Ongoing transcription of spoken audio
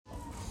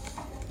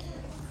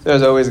So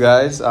as always,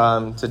 guys,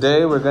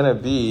 today we're going to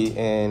be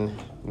in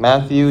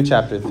Matthew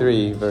chapter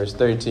 3, verse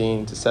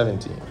 13 to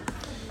 17.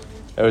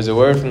 There was a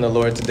word from the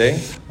Lord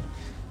today,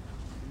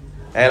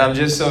 and I'm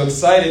just so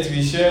excited to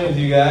be sharing with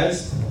you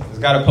guys.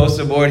 I've got a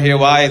poster board here.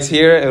 Why it's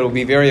here, it will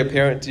be very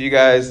apparent to you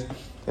guys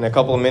in a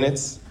couple of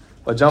minutes.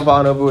 But jump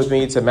on over with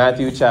me to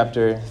Matthew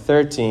chapter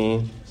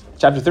 3,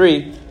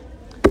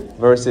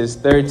 verses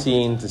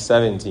 13 to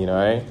 17, all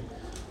right?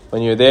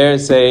 When you're there,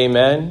 say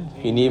amen.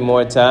 If you need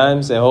more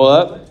time, say hold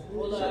up.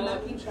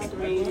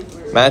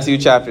 Matthew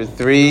chapter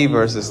 3,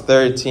 verses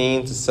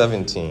 13 to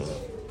 17.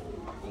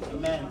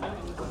 Amen.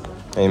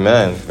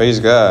 Amen. Praise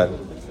God.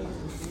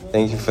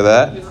 Thank you for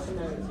that.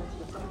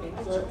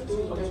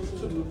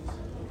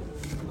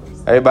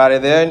 Everybody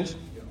there?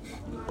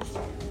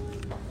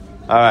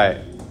 All right.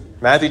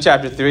 Matthew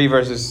chapter 3,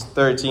 verses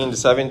 13 to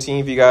 17.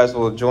 If you guys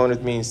will join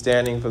with me in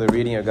standing for the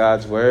reading of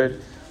God's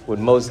word, would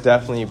most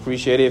definitely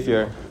appreciate it if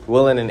you're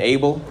willing and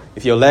able.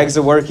 If your legs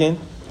are working,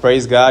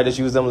 praise God, just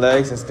use them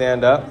legs and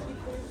stand up.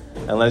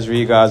 And let's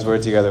read God's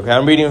word together. Okay,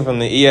 I'm reading from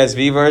the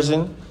ESV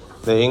version,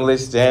 the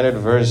English Standard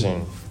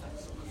Version.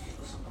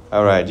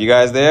 All right, you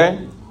guys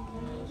there?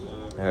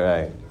 All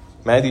right.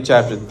 Matthew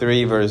chapter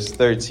 3, verse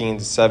 13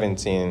 to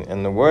 17.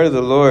 And the word of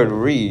the Lord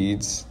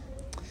reads,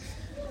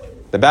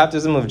 the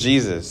baptism of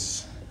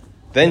Jesus.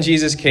 Then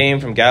Jesus came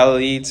from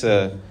Galilee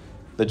to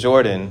the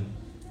Jordan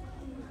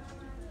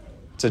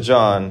to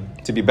John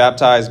to be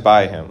baptized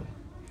by him.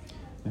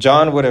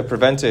 John would have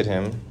prevented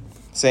him,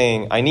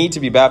 saying, I need to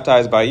be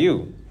baptized by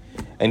you,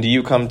 and do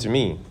you come to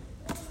me?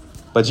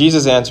 But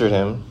Jesus answered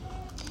him,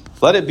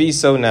 let it be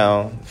so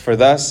now, for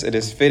thus it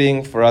is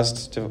fitting for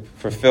us to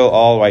fulfill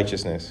all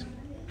righteousness.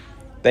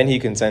 Then he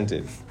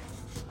consented.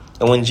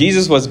 And when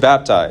Jesus was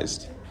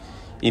baptized,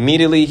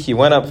 immediately he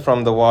went up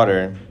from the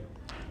water,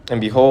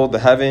 and behold, the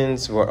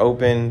heavens were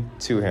opened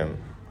to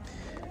him.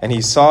 And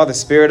he saw the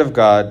Spirit of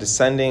God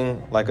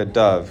descending like a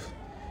dove,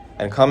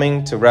 and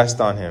coming to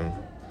rest on him.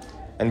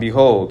 And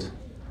behold,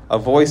 a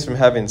voice from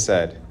heaven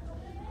said,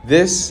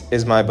 this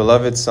is my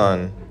beloved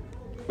Son,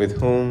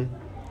 with whom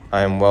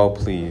I am well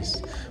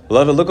pleased.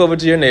 Beloved, look over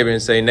to your neighbor and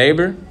say,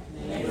 neighbor.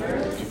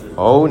 Neighbor.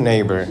 Oh,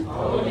 neighbor.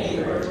 Oh,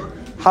 neighbor.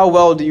 How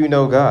well do you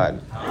know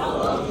God? How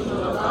well do you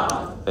know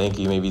God? Thank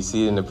you. You may be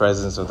seated in the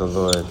presence of the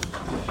Lord.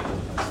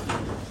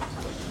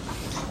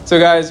 So,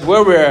 guys,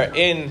 where we're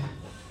in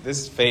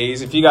this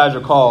phase, if you guys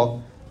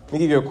recall, let me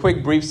give you a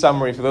quick, brief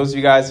summary for those of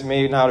you guys who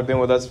may not have been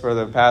with us for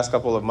the past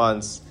couple of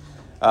months.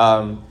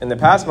 In the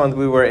past month,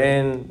 we were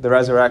in the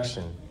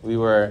resurrection. We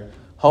were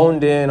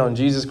honed in on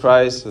Jesus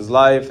Christ, his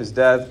life, his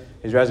death,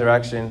 his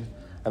resurrection,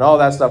 and all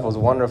that stuff was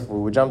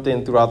wonderful. We jumped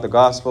in throughout the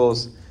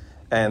Gospels,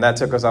 and that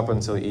took us up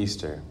until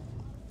Easter,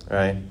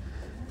 right?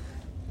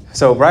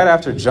 So right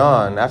after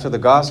John, after the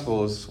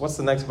Gospels, what's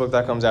the next book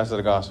that comes after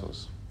the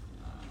Gospels?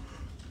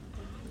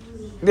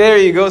 There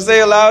you go.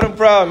 Say it loud and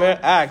proud, man.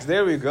 Acts.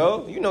 There we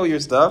go. You know your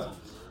stuff.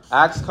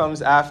 Acts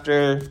comes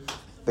after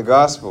the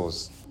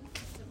Gospels.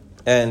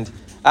 And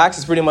Acts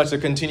is pretty much a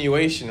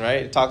continuation,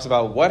 right? It talks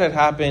about what had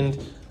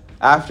happened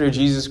after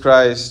Jesus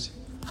Christ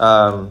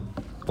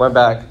went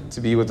back to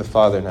be with the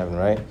Father in heaven,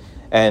 right?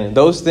 And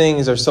those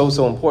things are so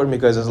important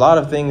because there's a lot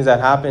of things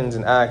that happens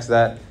in Acts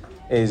that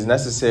is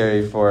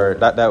necessary for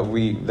that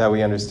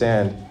we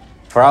understand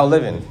for our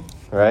living,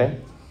 right?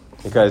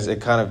 Because it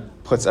kind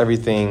of puts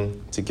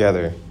everything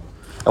together.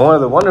 And one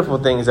of the wonderful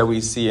things that we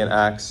see in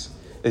Acts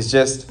is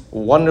just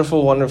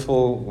wonderful,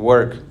 wonderful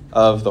work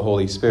of the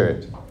Holy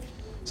Spirit.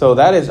 So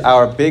that is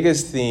our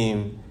biggest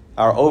theme,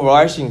 our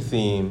overarching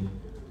theme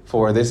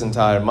for this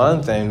entire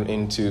month and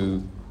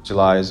into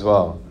July as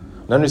well.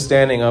 An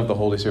understanding of the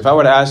Holy Spirit. If I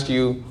were to ask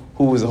you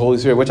who is the Holy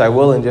Spirit, which I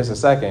will in just a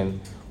second,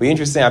 it would be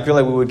interesting. I feel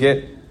like we would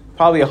get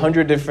probably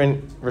 100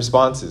 different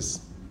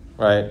responses,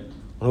 right,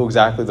 on who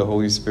exactly the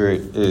Holy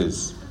Spirit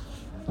is.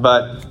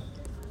 But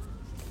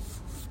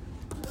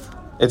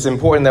it's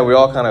important that we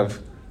all kind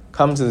of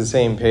come to the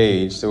same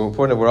page. So it's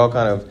important that we all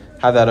kind of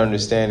have that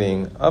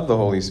understanding of the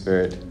Holy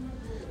Spirit.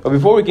 But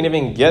before we can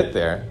even get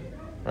there,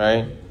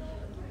 right,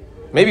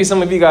 maybe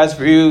some of you guys,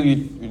 for you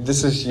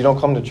don't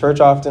come to church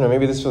often, or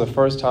maybe this is for the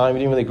first time. You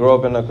didn't really grow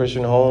up in a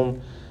Christian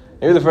home.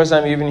 Maybe the first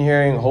time you're even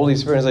hearing Holy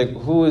Spirit is like,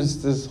 who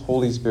is this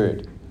Holy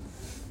Spirit?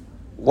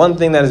 One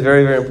thing that is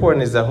very, very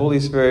important is that Holy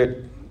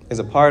Spirit is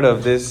a part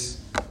of this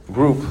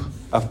group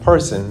of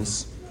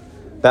persons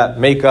that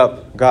make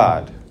up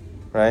God,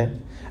 right?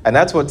 And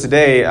that's what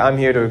today I'm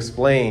here to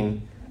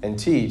explain and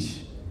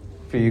teach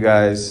for you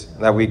guys,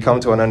 that we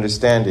come to an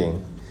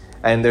understanding.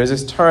 And there's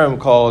this term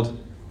called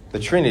the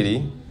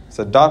Trinity. It's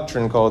a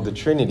doctrine called the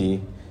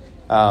Trinity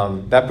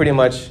that pretty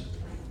much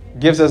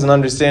gives us an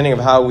understanding of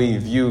how we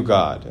view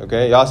God.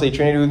 Okay, y'all say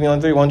Trinity with me on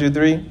three. 1, 2,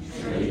 3.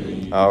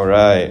 Trinity. All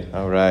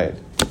right.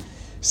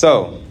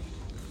 So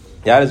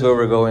that is where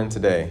we're going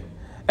today.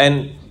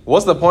 And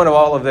what's the point of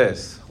all of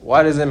this?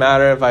 Why does it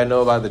matter if I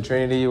know about the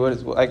Trinity?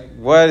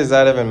 Why does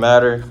that even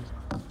matter?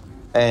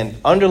 And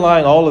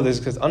underlying all of this,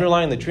 because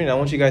underlying the Trinity, I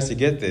want you guys to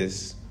get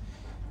this,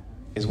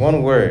 is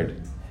one word.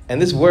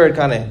 And this word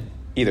kind of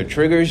either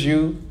triggers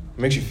you,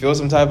 makes you feel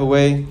some type of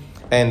way,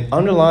 And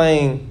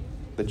underlying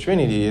the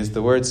Trinity is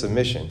the word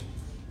submission.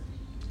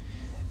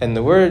 And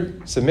the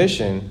word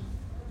submission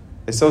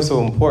is so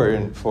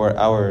important for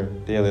our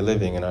daily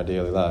living and our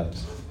daily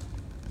lives.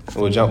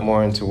 We'll jump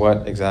more into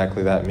what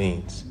exactly that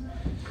means.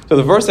 So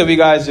the verse that we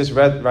guys just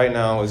read right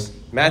now is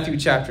Matthew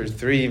chapter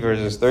 3,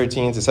 verses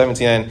 13 to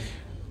 17. And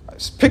I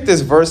picked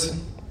this verse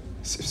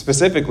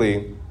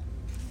specifically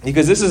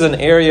because this is an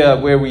area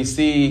where we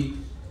see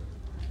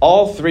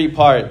all three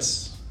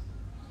parts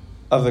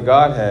of the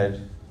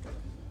Godhead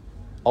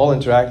all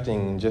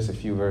interacting in just a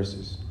few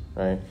verses,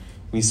 right?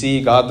 We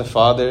see God the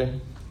Father.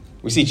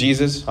 We see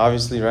Jesus,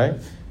 obviously, right?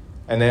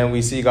 And then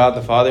we see God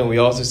the Father, and we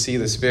also see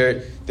the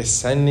Spirit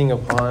descending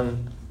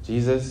upon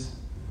Jesus.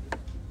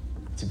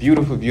 It's a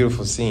beautiful,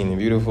 beautiful scene, a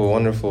beautiful,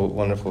 wonderful,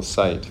 wonderful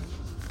sight.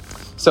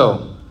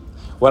 So,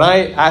 when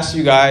I ask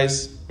you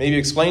guys, maybe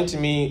explain to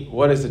me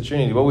what is the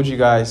Trinity, what would you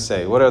guys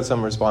say? What are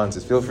some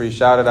responses? Feel free to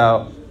shout it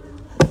out.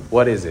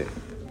 What is it?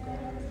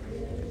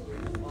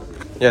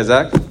 Yeah,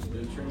 Zach? The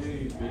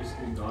Trinity is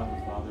basically God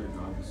the Father,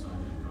 God the Son,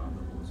 and God the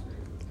Holy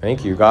Spirit.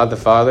 Thank you. God the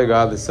Father,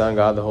 God the Son,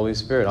 God the Holy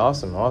Spirit.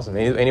 Awesome, awesome.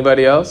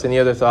 Anybody else? Any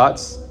other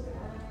thoughts?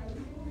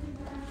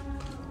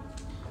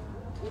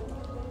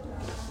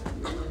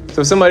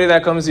 So somebody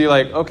that comes to you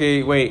like,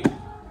 okay, wait,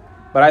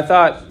 but I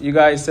thought you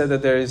guys said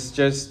that there's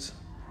just,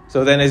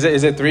 so then is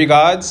it three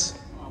gods?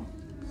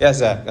 Yes,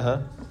 Zach.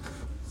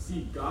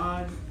 See,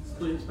 God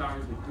split his power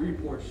into three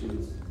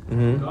portions.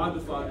 Mm-hmm. God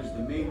the Father is the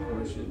main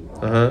portion.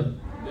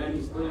 Then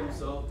he split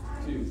himself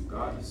to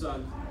God the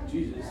Son,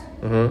 Jesus.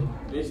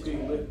 Basically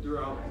lived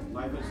throughout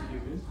life as a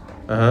human.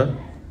 Then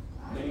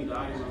he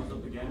died and rose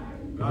up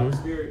again. God the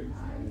Spirit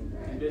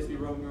is basically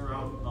roaming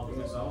around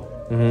helping us out.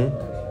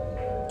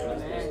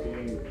 That's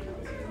basically.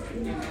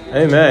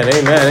 Amen.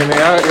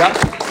 Y'all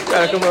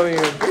gotta come over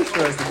here and preach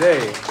for us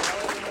today.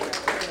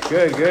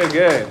 Good.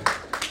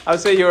 I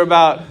would say you're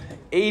about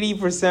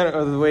 80%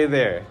 of the way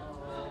there.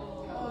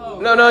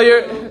 No,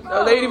 you're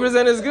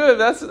 80% is good.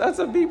 That's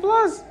a B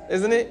plus,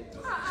 isn't it?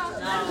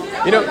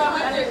 You know,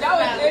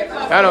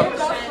 I know.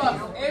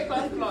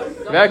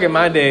 Back in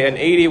my day, an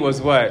 80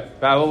 was what?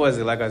 What was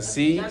it? Like a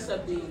C? That's a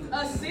B.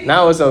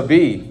 Now it's a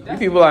B. You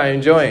people are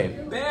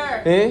enjoying.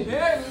 Barely.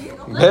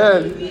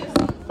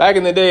 Back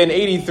in the day, an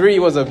 83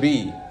 was a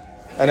B,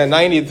 and a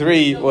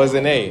 93 was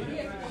an A.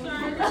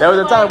 There was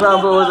a time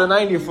Brown Bull was a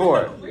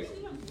 94.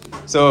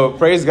 So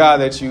praise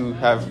God that you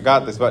have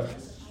got this. But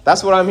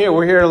that's what I'm here.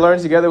 We're here to learn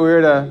together. We're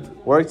here to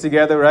work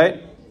together,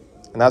 right?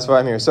 And that's why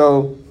I'm here.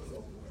 So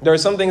there are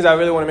some things I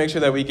really want to make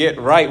sure that we get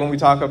right when we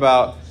talk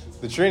about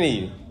the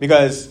Trinity,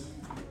 because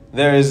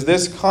there is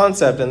this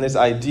concept and this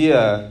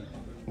idea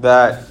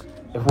that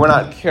if we're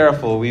not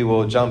careful, we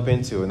will jump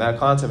into. And that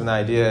concept and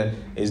idea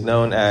is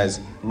known as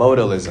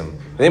modalism.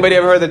 Anybody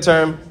ever heard the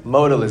term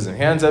modalism?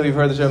 Hands up if you've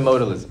heard the term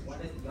modalism.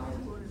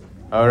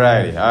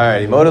 Alrighty.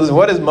 Modalism.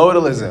 What is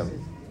modalism?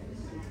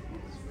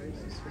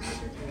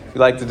 You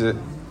like to do?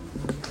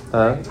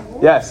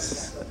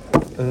 Yes.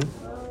 Isn't it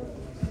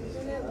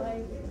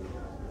like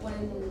when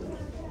we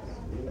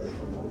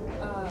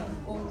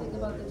think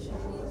about the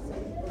Trinity, some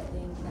people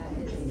think that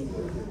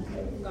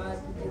it's God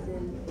is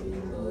in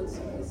three modes,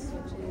 so he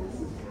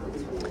switches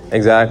between.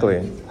 Exactly.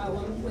 At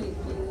one point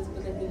Jesus,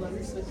 but then he wants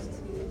to switch to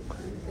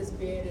the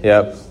Spirit and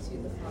Yep. switch to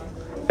the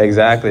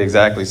Father.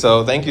 Exactly.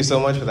 So thank you so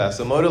much for that.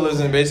 So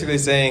modalism is basically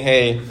saying,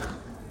 hey,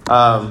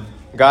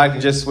 God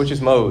can just switch his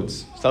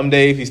modes.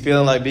 Someday, if he's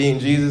feeling like being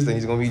Jesus, then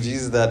he's going to be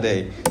Jesus that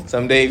day.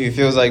 Someday, if he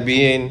feels like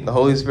being the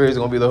Holy Spirit, he's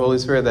going to be the Holy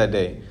Spirit that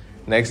day.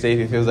 Next day, if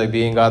he feels like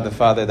being God the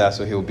Father, that's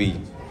what he'll be.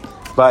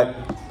 But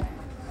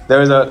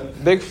there is a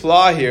big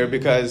flaw here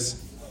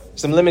because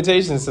some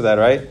limitations to that,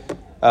 right?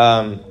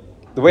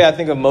 The way I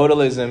think of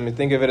modalism, I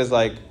think of it as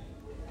like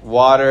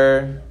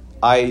water,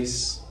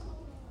 ice,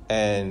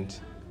 and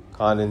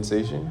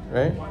condensation,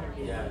 right?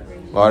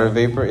 Water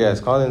vapor, yes,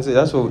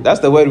 condensation. That's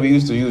the word we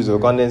used to use,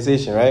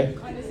 condensation, right?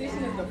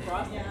 Condensation is the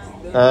process.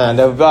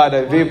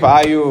 The vapor.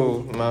 Are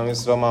you,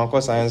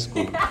 from science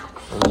school?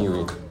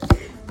 Anyway,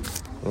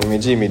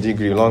 my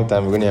degree long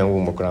time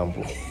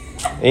ago.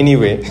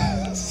 Anyway,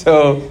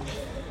 so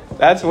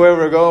that's where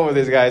we're going with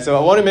this, guys. So I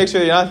want to make sure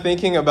you're not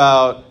thinking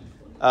about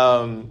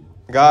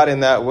God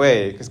in that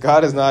way, because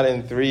God is not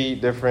in three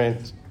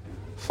different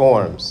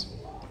forms.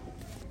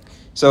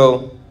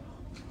 So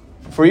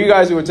for you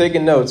guys who are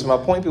taking notes, my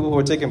point people who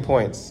are taking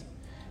points,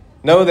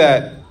 know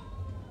that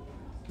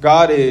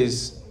God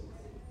is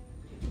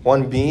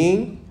one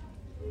being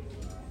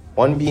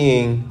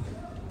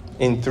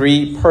in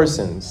three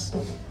persons.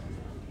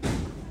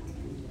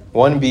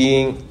 One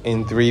being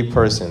in three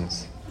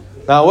persons.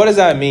 Now, what does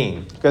that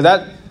mean?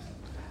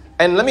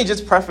 And let me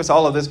just preface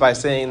all of this by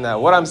saying that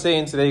what I'm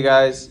saying today,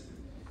 guys,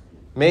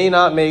 may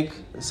not make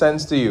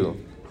sense to you.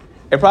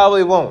 It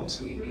probably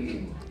won't.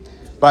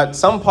 But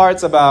some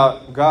parts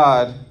about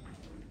God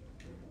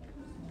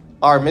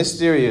are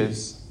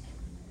mysterious,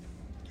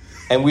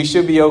 and we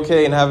should be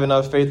okay and have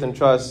enough faith and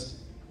trust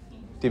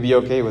to be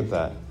okay with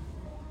that.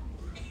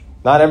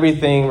 Not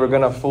everything we're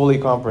going to fully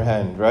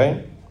comprehend,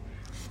 right?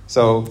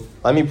 So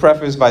let me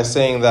preface by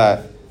saying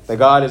that that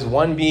God is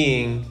one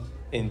being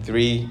in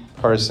three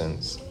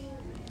persons.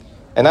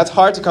 And that's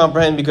hard to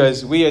comprehend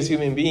because we as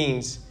human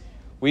beings,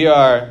 we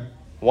are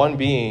one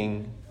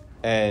being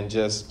and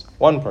just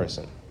one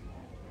person,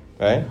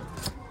 right?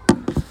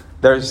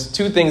 There's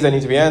two things that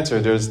need to be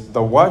answered. There's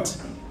the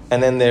what,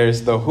 and then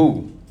there's the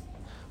who.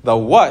 The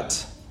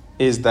what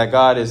is that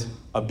God is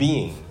a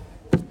being,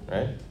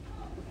 right?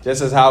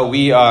 Just as how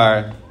we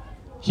are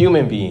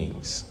human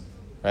beings,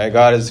 right?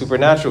 God is a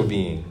supernatural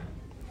being.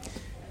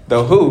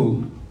 The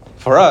who,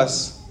 for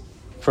us,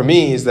 for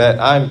me, is that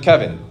I'm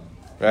Kevin,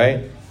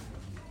 right?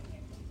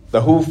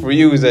 The who for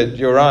you is that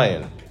you're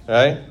Ryan,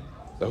 right?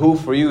 The who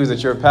for you is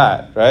that you're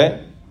Pat,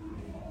 right?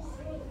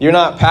 You're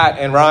not Pat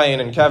and Ryan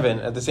and Kevin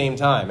at the same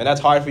time, and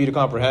that's hard for you to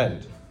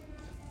comprehend,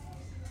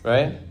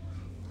 right?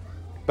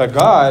 But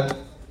God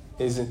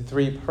is in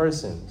three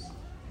persons.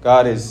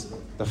 God is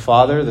the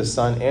Father, the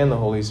Son, and the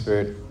Holy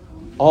Spirit,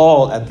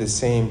 all at the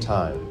same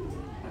time.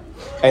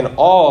 And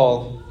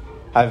all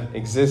have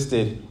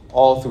existed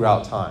all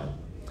throughout time.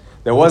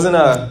 There wasn't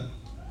all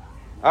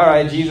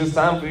right, Jesus,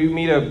 time for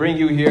me to bring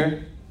you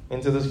here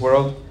into this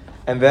world.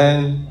 And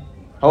then,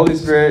 Holy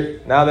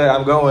Spirit, now that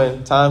I'm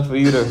going, time for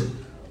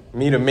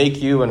me to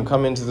make you and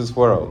come into this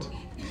world.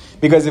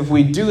 Because if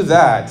we do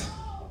that,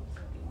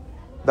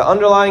 the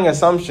underlying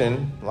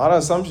assumption, a lot of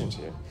assumptions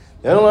here,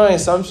 the underlying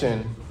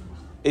assumption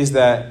is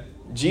that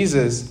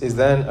Jesus is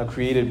then a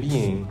created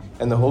being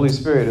and the Holy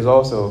Spirit is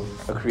also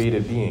a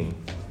created being.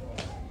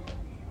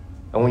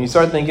 And when you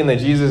start thinking that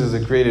Jesus is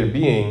a created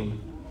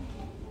being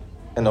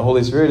and the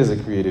Holy Spirit is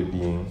a created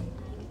being,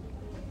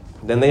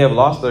 then they have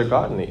lost their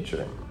God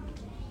nature.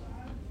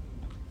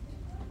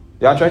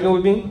 Y'all tracking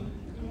with me?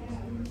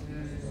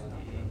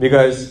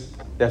 Because,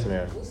 yes,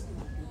 Mary.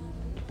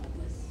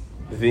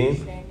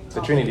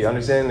 The Trinity,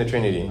 understanding the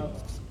Trinity.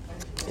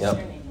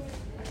 Yep.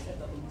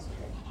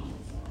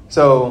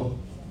 So,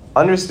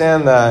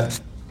 understand that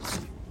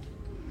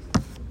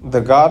the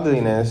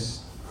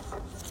godliness,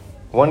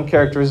 one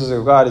characteristic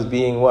of God is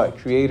being what?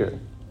 Creator.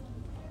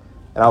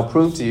 And I'll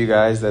prove to you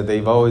guys that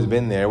they've always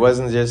been there. It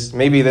wasn't just,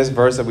 maybe this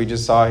verse that we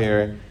just saw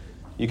here,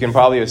 you can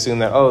probably assume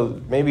that,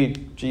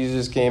 maybe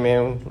Jesus came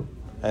in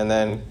and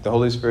then the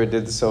Holy Spirit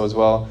did so as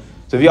well.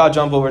 So if y'all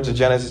jump over to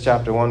Genesis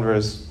chapter 1,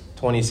 verse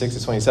 26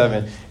 to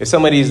 27, if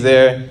somebody's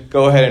there,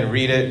 go ahead and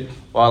read it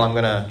while I'm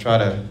going to try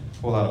to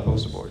pull out a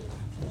poster board.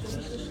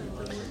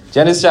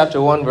 Genesis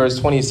chapter 1, verse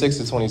 26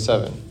 to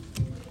 27.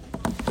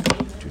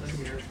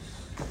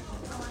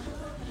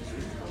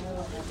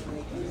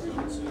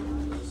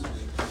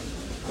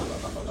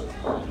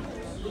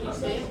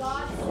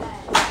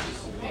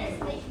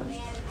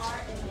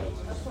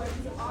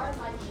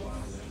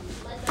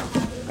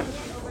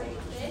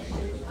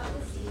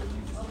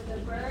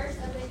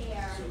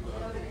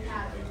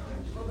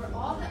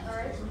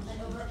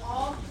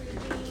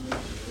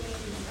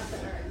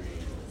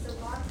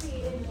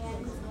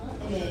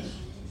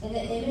 In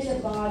the image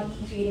of God,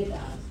 He created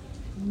them.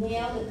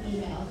 Male and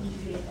female, He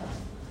created them.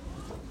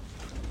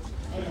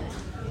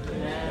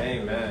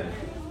 Amen.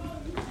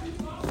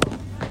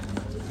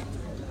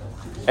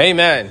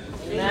 Amen.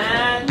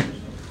 Amen.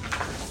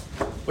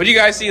 What do you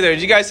guys see there?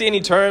 Did you guys see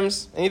any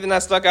terms? Anything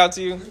that stuck out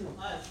to you?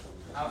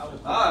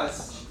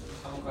 Us.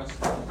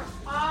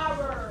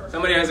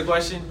 Somebody has a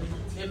question?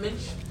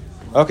 Image.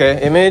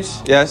 Okay, image.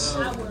 Yes.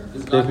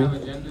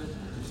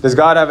 Does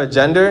God have a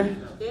gender?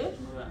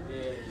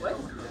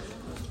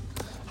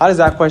 How does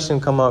that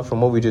question come up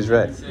from what we just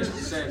read?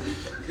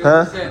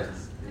 Huh?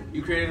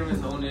 You created him in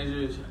his own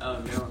image,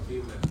 male and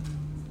female.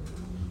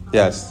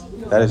 Yes,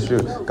 that is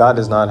true. God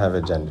does not have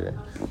a gender.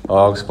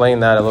 I'll explain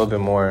that a little bit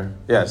more.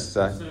 Yes,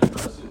 Zach.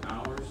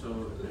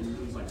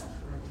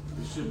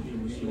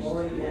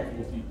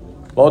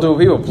 Multiple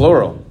people,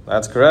 plural.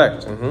 That's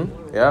correct.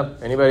 Mm-hmm.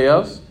 Yep. Anybody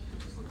else?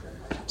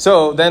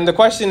 So then the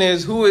question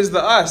is, who is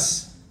the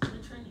us?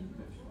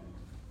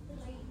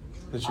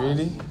 The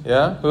Trinity?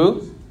 Yeah.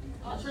 Who?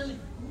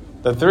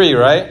 The three,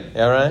 right?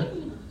 Yeah, right?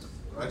 I'm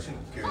actually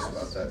curious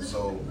about that.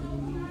 So,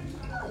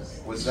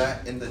 was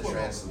that in the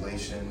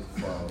translation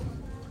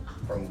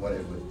from what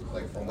it would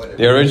like from what it?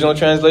 The original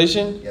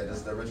translation? Yeah.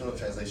 Does the original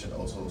translation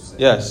also say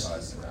Yes.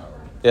 us and our?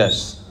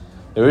 Yes.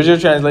 The original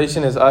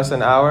translation is us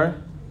and our.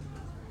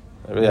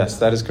 Yes,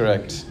 that is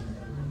correct.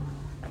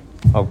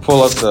 I'll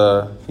pull up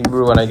the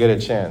Hebrew when I get a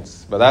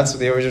chance. But that's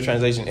the original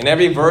translation. In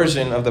every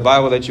version of the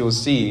Bible that you will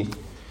see,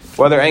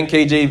 whether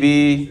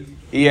NKJV,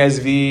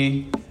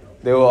 ESV,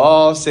 they will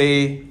all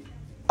say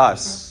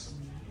us.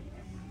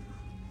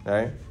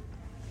 Right?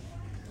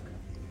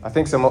 I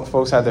think some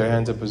folks had their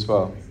hands up as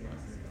well.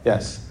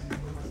 Yes.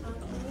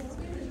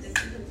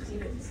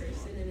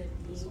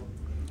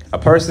 A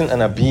person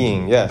and a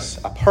being. Yes.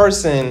 A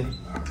person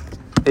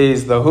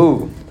is the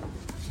who.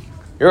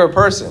 You're a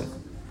person.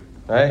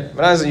 Right?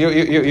 But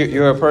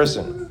you're a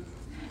person.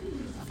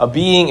 A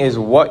being is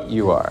what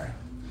you are.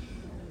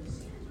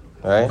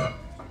 Right?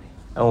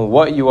 And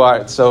what you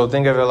are. So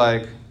think of it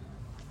like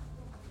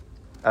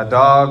a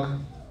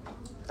dog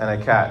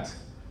and a cat.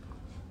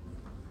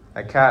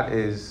 A cat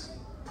is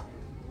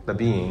the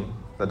being.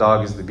 The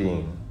dog is the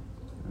being.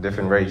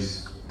 different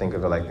race. Think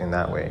of it like in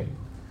that way.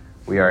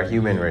 We are a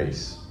human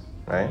race,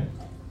 right?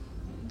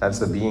 That's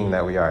the being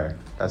that we are.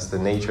 That's the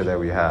nature that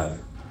we have.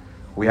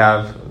 We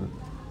have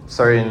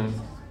certain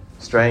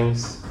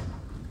strengths,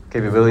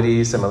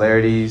 capabilities,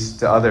 similarities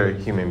to other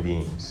human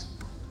beings.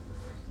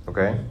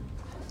 Okay?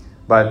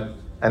 And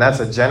that's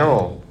a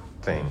general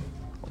thing.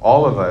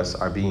 All of us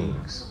are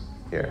beings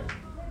here.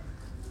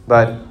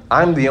 But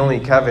I'm the only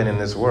Kevin in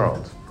this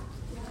world.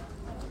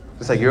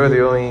 Just like you're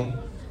the only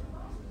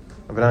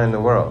Abinah in the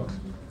world.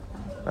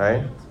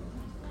 Right?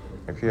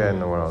 If you're in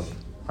the world.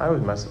 I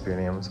always mess up your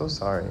name. I'm so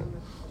sorry.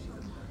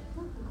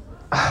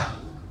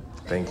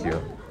 Thank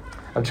you.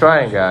 I'm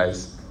trying,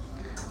 guys.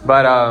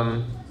 But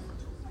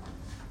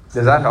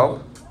does that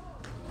help?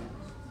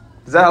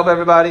 Does that help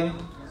everybody?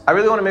 I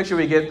really want to make sure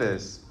we get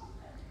this.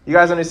 You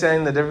guys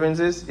understand the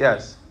differences?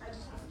 Yes.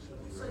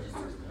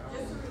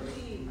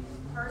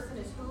 Person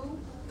is who?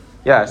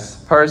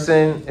 Yes.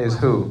 Person is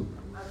who?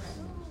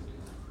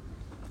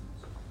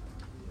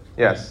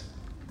 Yes.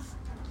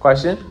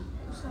 Question?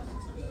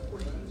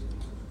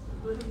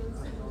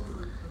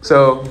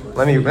 So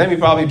let me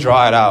probably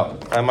draw it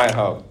out. That might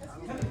help.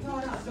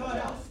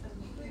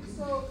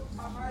 So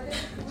are there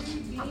 3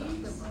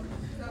 beings?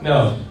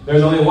 No,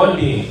 there's only one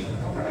being.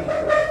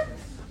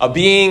 A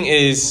being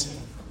is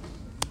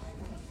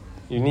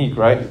unique,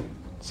 right?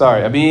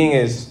 Sorry, a being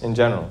is in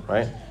general,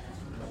 right?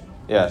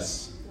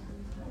 Yes.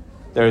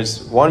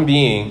 There's one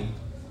being,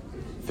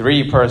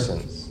 3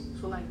 persons.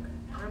 So like,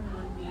 I'm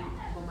one being,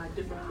 but my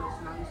different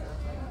personalities are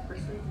like a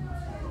person.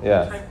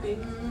 Yeah. Type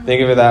thing.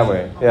 Think of it that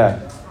way.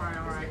 Yeah.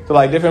 Alright. So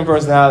like different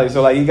personalities.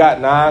 So like you got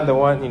Nah, the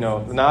one,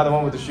 Nah, the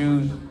one with the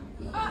shoes,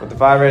 with the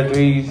 5 red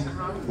threes.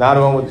 Nah,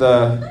 the one with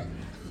the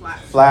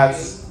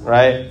flats,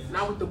 right?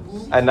 Not with the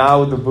boot. And now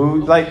with the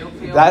boot, like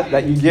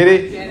that you get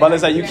it. But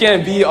it's like you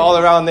can't be all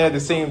around there at the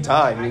same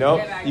time,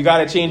 You got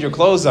to change your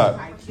clothes up.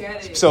 I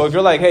get it. So if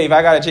you're like, hey, if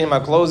I got to change my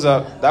clothes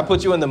up, that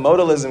puts you in the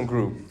modalism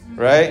group,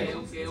 right?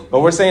 Okay. But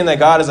we're saying that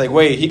God is like,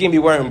 wait, he can be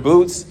wearing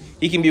boots,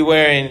 he can be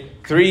wearing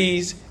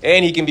 3s,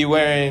 and he can be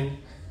wearing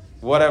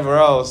whatever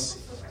else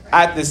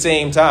at the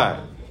same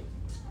time.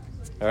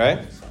 All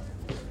right?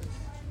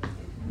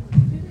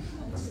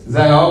 Does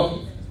that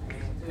help?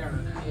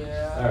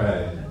 Yeah. All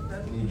right.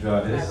 Let me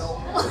draw this.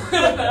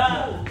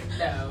 No.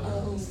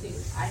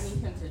 I need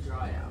him to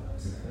draw it out.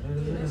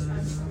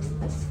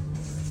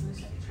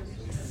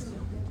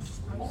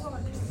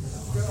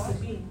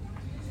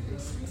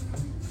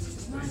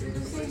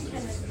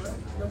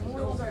 The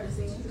morals are the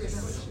same.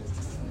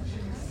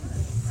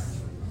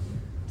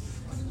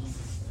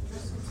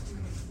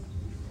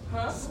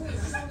 Huh?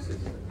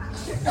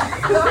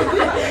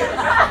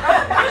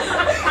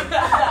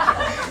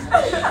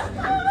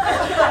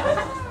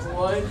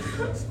 What?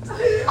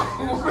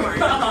 Oh my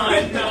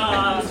God,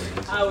 nah.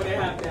 I wouldn't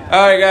have that.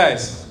 All right,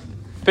 guys.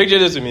 Picture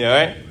this with me, all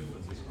right?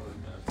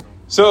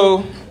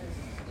 So,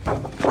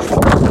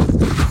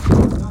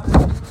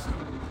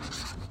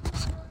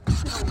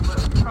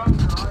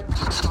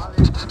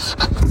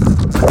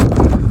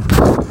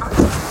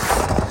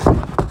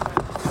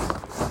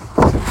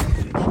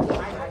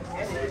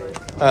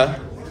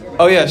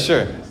 oh yeah,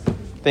 sure.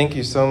 Thank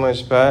you so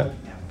much, Pat.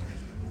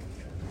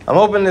 I'm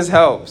hoping this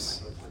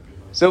helps.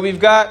 So we've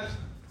got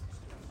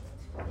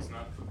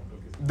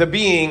the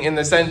being in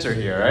the center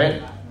here,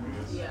 right?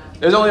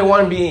 There's only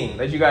one being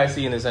that you guys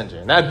see in the center,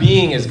 and that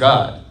being is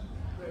God.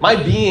 My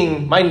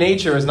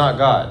nature is not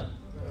God.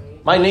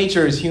 My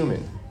nature is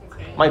human.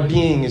 My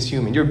being is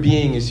human. Your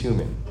being is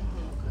human.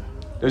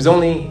 There's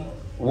only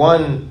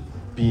one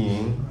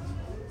being,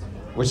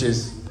 which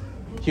is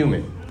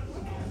human.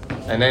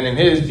 And then in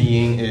his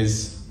being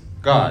is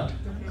God.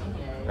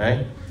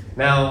 Right?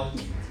 Now,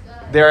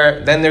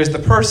 there's the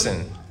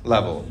person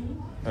level.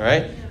 All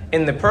right?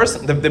 In the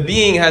person, the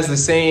being has the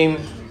same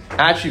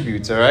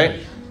attributes, all right?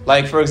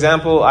 Like, for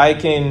example,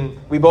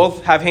 we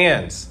both have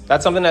hands.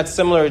 That's something that's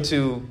similar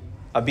to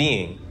a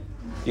being.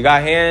 You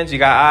got hands, you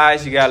got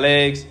eyes, you got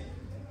legs,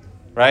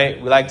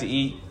 right? We like to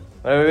eat,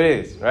 whatever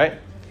it is, right?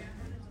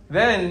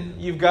 Then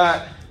you've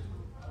got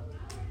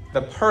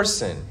the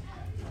person.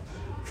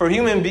 For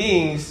human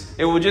beings,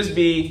 it would just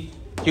be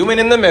human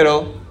in the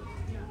middle,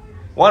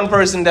 one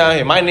person down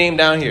here, my name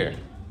down here,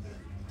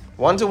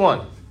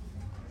 1-to-1.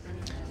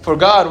 For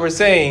God, we're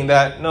saying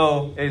that,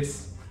 no,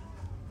 it's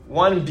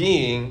one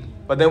being,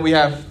 but then we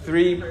have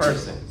 3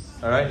 persons,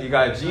 all right? You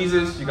got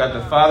Jesus, you got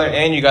the Father,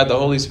 and you got the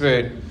Holy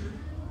Spirit,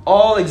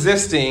 all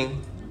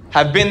existing,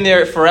 have been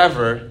there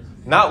forever.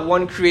 Not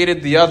one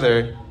created the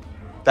other.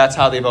 That's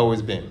how they've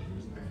always been.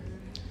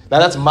 Now,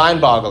 that's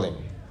mind-boggling.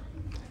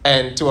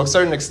 And to a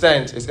certain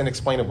extent, it's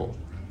inexplainable.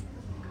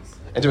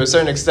 And to a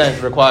certain extent,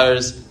 it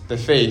requires the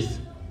faith.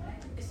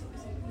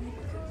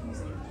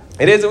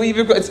 It is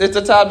it's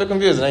a tad bit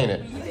confusing, ain't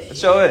it? It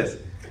sure is.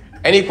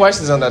 Any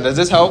questions on that? Does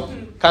this help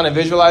kind of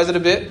visualize it a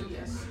bit?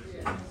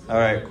 All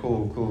right,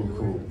 cool.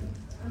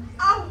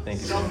 Thank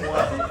you so much.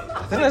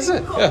 I think that's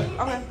it. Yeah.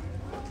 Okay.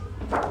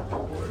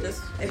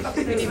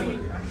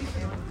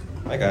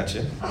 I got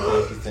you.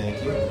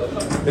 Thank you.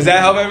 Does that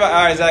help everybody?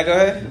 All right, Zach, go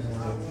ahead.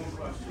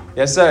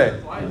 Yes, sir.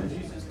 Why is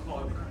Jesus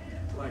called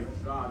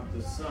like God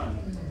the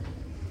Son?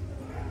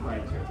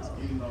 Like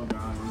even though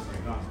God is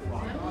like God the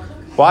Father.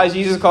 Why is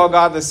Jesus called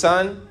God the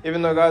Son,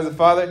 even though God is the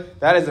Father?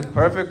 That is a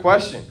perfect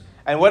question.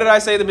 And what did I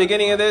say at the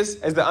beginning of this?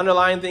 As the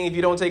underlying thing, if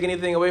you don't take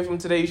anything away from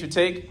today, you should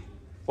take?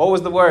 What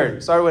was the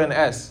word? Started with an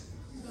S.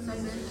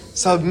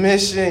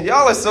 Submission.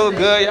 Y'all are so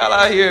good. Y'all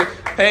out here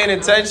paying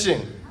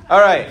attention.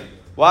 All right.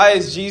 Why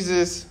is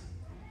Jesus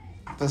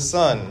the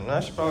Son?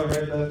 I should probably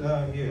write that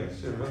down here. I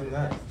should have written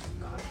that.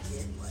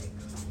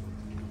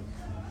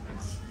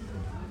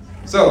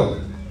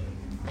 So,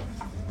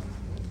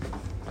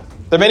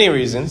 there are many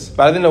reasons,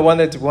 but I think the one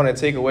that I want to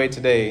take away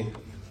today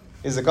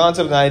is the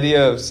concept and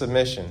idea of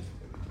submission.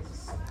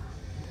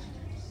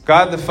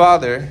 God the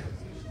Father,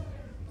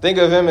 think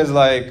of him as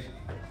like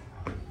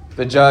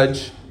the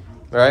judge,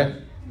 right?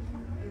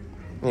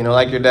 You know,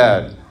 like your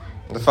dad,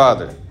 the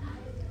father,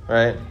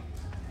 right?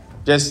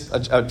 Just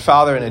a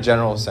father in a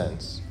general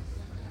sense.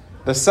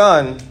 The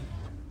Son,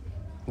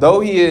 though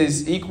he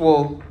is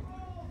equal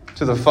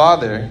to the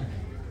Father,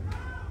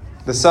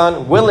 the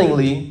Son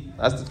willingly,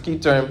 that's the key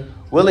term,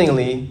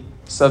 willingly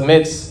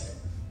submits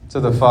to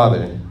the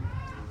Father,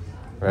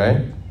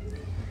 right?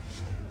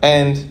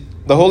 And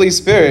the Holy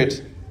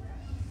Spirit,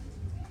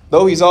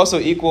 though he's also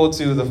equal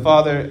to the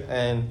Father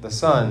and the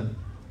Son,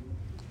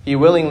 he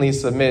willingly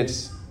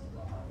submits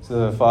to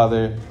the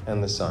Father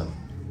and the Son.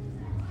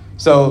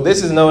 So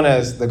this is known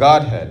as the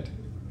Godhead,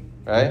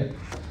 right?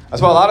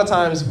 That's why a lot of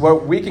times where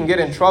we can get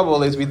in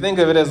trouble is we think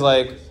of it as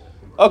like,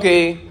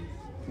 okay,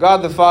 God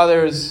the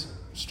Father is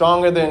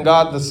stronger than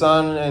God the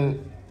Son.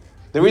 And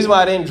the reason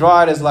why I didn't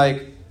draw it as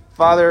like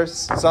Father,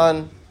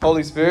 Son,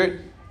 Holy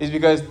Spirit is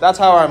because that's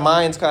how our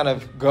minds kind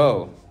of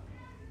go.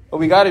 But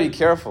we got to be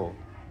careful.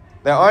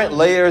 There aren't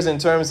layers in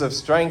terms of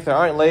strength. There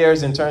aren't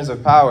layers in terms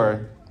of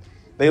power.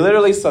 They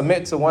literally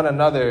submit to one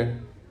another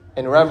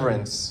in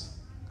reverence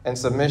and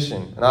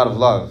submission and out of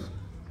love.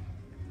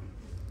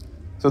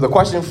 So the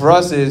question for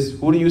us is,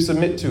 who do you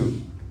submit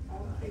to?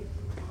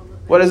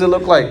 What does it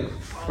look like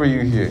for you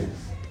here?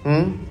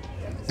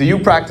 Do you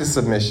practice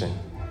submission?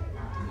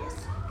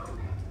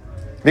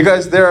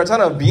 Because there are a ton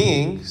of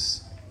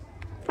beings.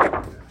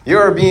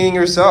 You're a being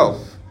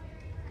yourself.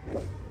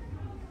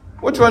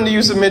 Which one do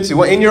you submit to?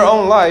 Well, in your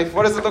own life,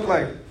 what does it look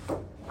like?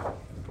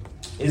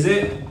 Is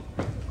it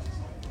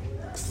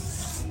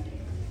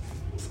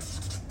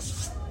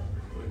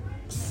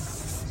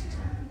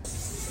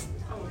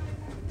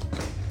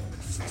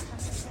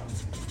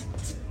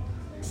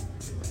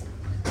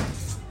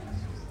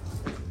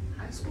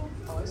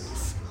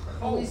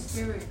Holy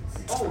Spirit.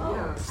 Oh,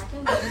 yeah. I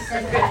think you just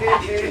said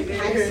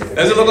that.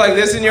 Does it look like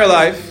this in your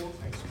life?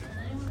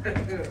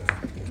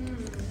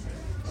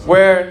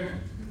 Where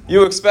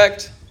you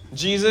expect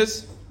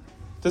Jesus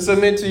to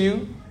submit to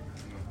you?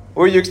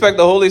 Or you expect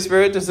the Holy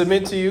Spirit to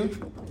submit to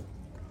you?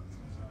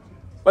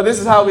 But this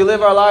is how we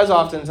live our lives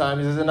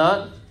oftentimes, is it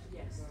not?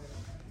 Yes.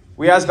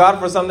 We ask God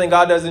for something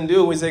God doesn't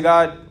do. We say,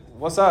 God,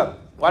 what's up?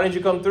 Why didn't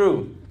you come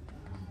through?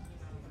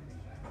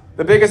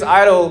 The biggest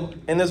idol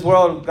in this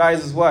world,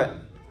 guys, is what?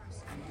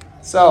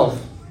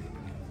 Self.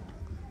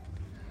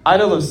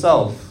 Idol of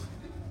self.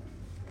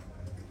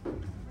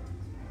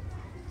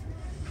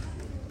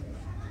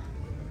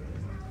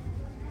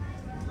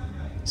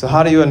 So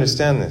how do you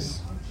understand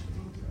this?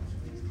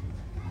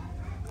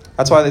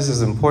 That's why this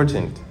is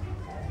important.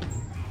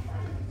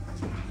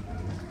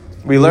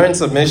 We learn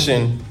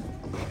submission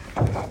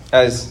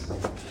as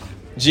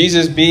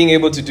Jesus being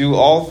able to do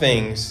all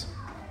things,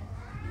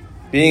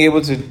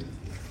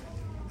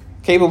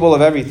 capable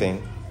of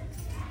everything,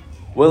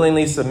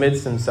 willingly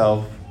submits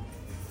himself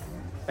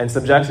and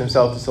subjects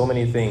himself to so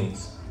many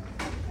things.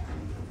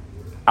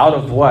 Out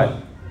of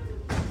what?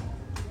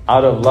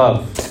 Out of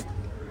love.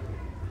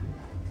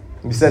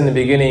 We said in the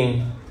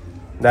beginning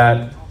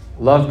that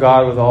love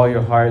God with all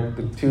your heart,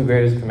 the two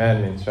greatest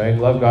commandments, right?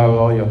 Love God with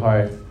all your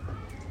heart.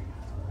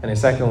 And the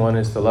second one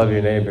is to love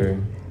your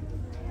neighbor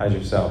as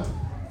yourself.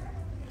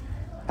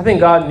 I think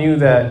God knew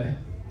that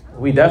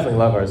we definitely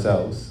love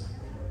ourselves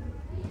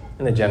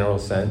in a general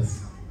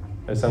sense.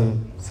 There's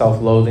some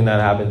self-loathing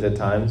that happens at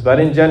times. But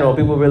in general,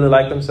 people really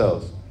like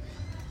themselves.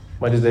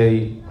 Much as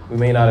we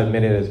may not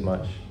admit it as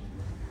much.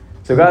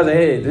 So God said,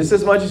 hey, just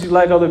as much as you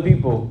like other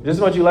people, just as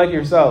much as you like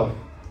yourself,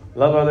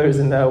 love others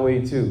in that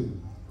way too.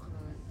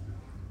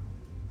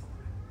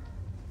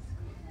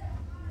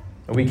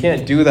 And we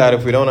can't do that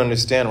if we don't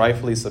understand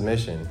rightfully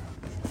submission.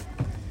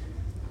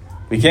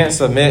 We can't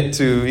submit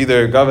to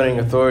either governing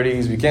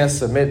authorities. We can't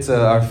submit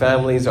to our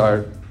families,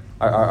 our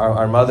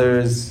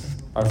mothers,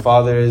 our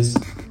fathers.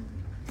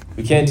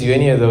 We can't do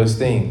any of those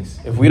things.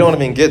 If we don't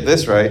even get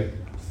this right,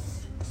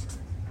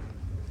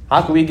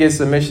 how can we get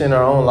submission in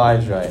our own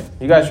lives right?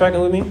 You guys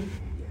tracking with me?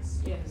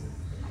 Yes.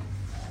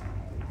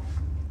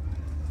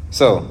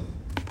 So,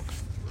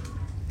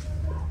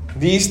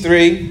 these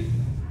three,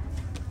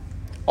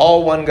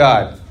 all one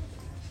God.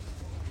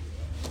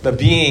 The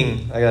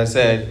being, like I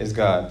said, is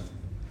God.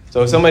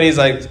 So if somebody's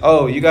like,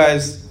 oh, you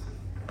guys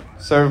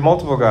serve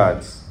multiple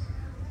gods.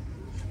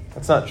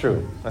 That's not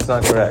true. That's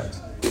not correct.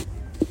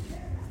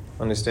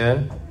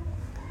 Understand?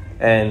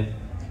 And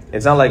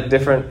it's not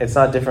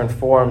different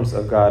forms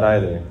of God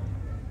either.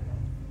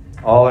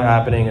 All are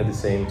happening at the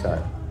same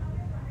time.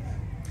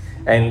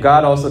 And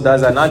God also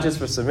does that not just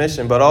for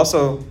submission, but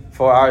also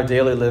for our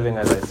daily living,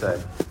 as I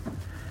said.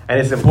 And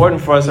it's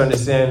important for us to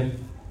understand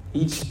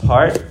each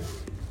person.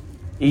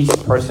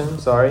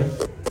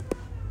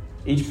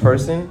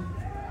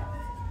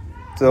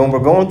 So when we're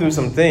going through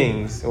some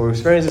things, or we're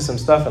experiencing some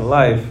stuff in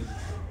life,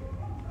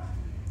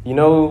 you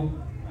know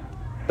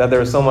that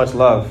there is so much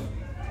love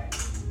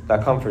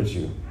that comforts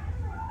you.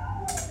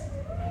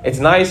 It's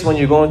nice when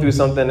you're going through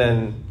something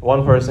and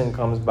one person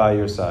comes by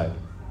your side.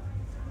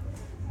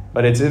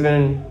 But it's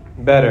even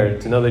better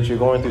to know that you're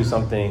going through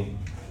something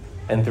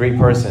and 3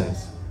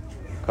 persons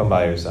come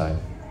by your side.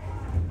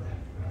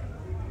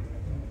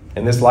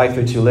 In this life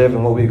that you live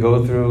and what we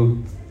go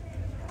through,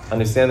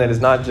 understand that it's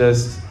not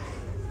just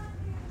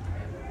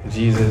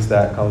Jesus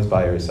that comes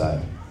by your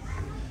side,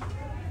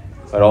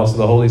 but also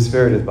the Holy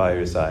Spirit is by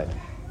your side,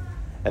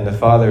 and the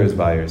Father is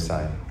by your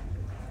side,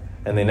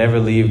 and they never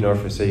leave nor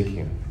forsake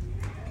you,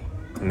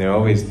 and they're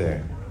always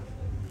there.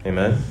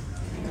 Amen?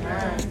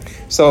 Amen.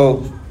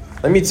 So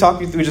let me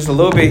talk you through just a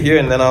little bit here,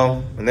 and then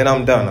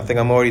I'm done. I think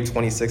I'm already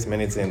 26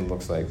 minutes in,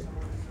 looks like.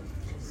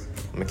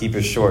 I'm going to keep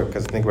it short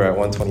because I think we're at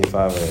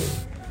 125 already.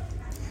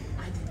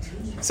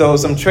 So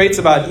some traits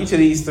about each of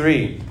these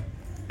 3.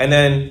 And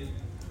then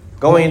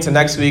going into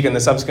next week and the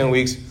subsequent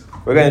weeks,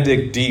 we're going to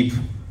dig deep.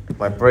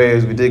 My prayer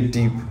is we dig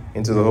deep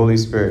into the Holy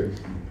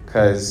Spirit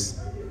because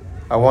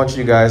I want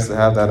you guys to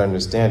have that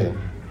understanding.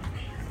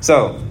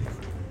 So,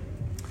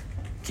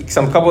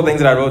 couple of things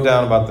that I wrote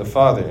down about the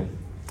Father.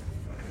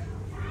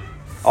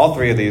 All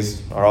 3 of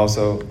these are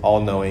also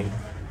all-knowing.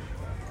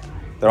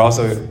 They're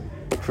also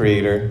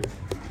creator.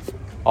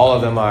 All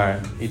of them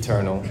are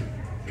eternal.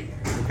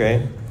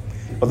 Okay?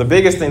 But the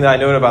biggest thing that I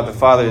note about the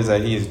Father is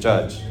that he is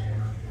judge.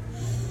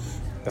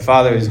 The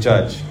Father is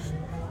judge.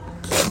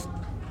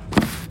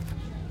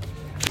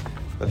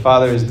 The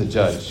Father is the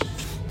judge.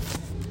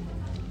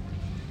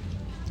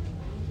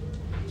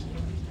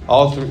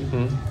 All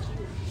 3.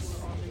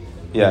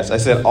 Yes, I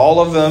said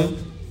all of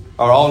them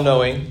are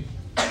all-knowing.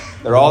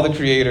 They're all the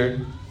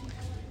creator.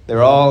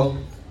 They're all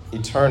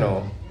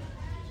eternal.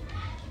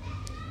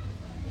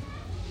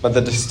 But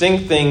the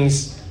distinct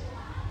things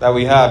that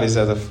we have is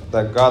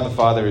that God the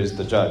Father is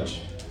the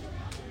judge.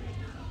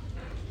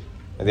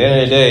 At the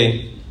end of the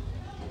day,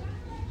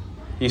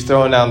 he's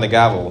throwing down the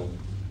gavel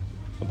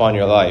upon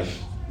your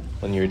life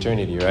on your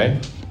eternity,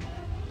 right?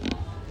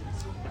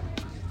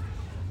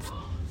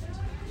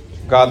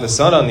 God the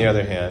Son, on the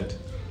other hand,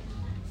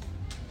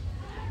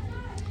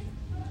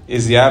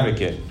 is the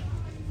advocate.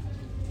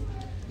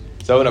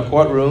 So in a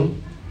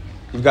courtroom,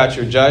 you've got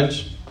your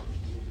judge,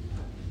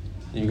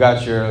 you've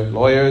got your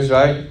lawyers,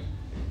 right?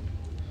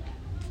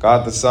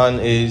 God the Son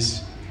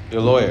is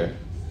your lawyer.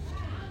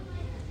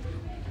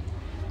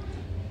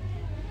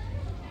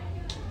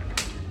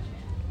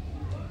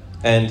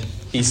 And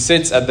he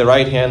sits at the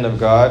right hand of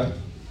God,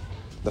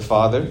 the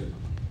Father.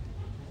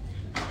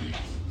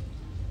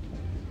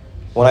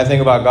 When I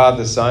think about God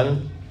the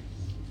Son,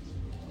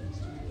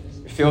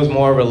 it feels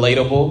more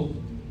relatable,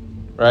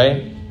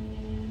 right?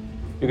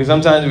 Because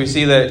sometimes we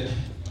see that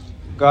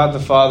God the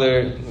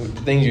Father,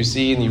 the things you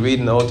see and you read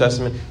in the Old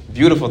Testament,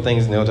 beautiful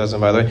things in the Old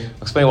Testament, by the way.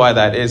 I'll explain why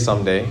that is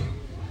someday.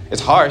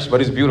 It's harsh, but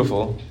it's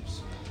beautiful.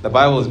 The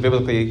Bible is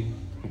biblically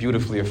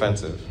beautifully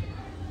offensive.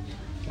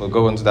 We'll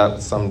go into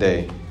that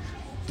someday.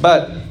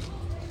 But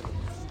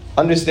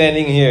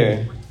understanding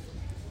here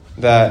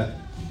that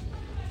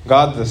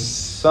God the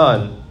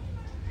Son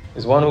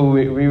is one who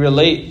we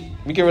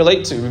can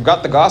relate to. We've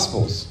got the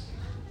Gospels,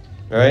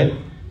 right?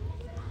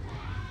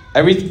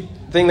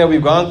 Everything that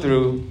we've gone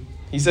through,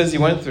 he says he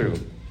went through.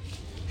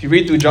 If you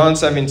read through John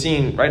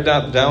 17, write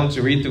that down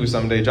to read through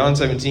someday. John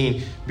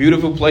 17,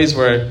 beautiful place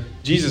where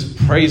Jesus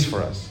prays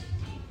for us.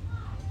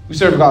 We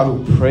serve a God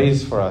who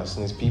prays for us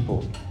and his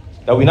people.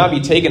 That we not be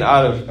taken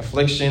out of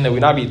affliction, that we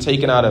not be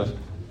taken out of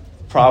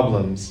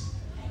problems,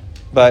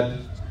 but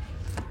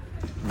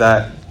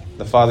that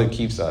the Father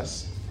keeps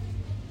us.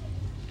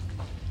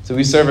 So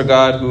we serve a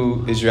God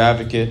who is your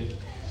advocate.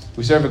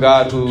 We serve a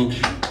God who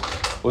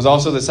was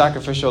also the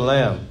sacrificial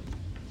lamb.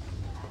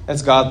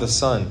 That's God the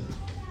Son.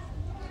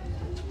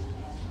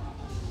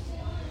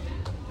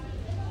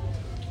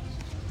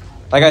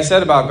 Like I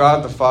said about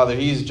God the Father,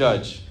 he's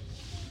judge.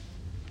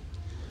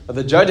 But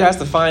the judge has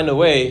to find a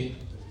way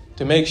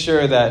to make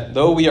sure that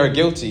though we are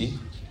guilty,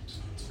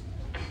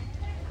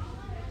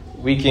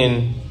 we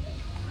can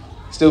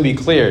still be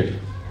cleared.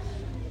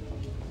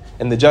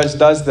 And the judge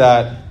does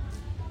that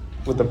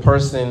with the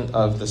person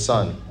of the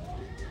Son.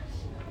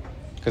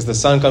 Because the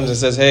Son comes and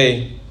says,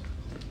 hey,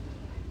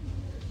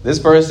 this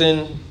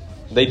person,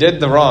 they did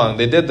the wrong,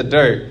 they did the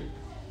dirt,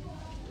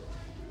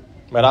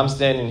 but I'm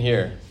standing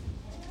here.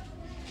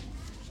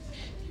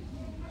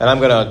 And I'm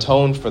going to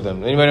atone for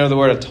them. Anybody know the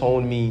word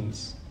atone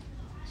means?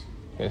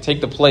 I'm going to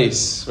take the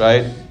place,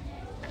 right,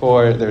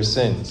 for their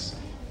sins.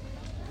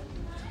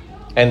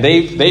 And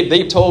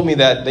they've told me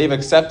that they've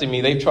accepted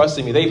me, they've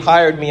trusted me, they've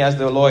hired me as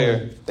their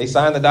lawyer. They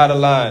signed the dotted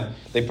line.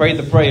 They prayed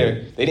the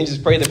prayer. They didn't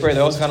just pray the prayer,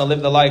 they also kind of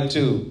lived the life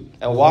too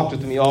and walked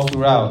with me all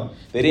throughout.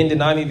 They didn't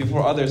deny me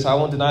before others, so I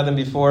won't deny them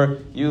before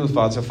you,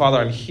 Father. So, Father,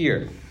 I'm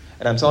here.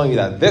 And I'm telling you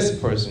that this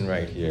person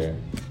right here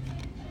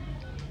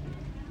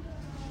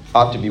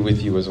ought to be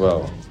with you as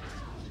well.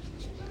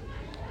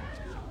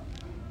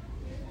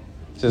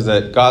 It says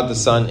that God the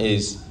Son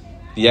is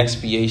the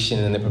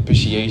expiation and the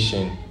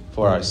propitiation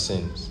for our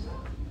sins.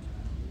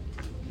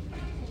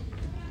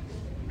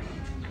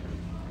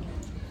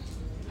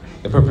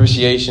 The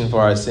propitiation for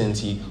our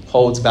sins, he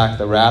holds back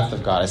the wrath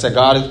of God. I said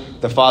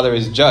God, the Father,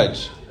 is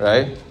judge,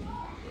 right?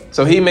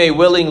 So he may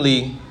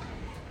willingly,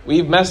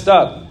 we've messed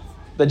up.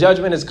 The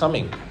judgment is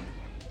coming.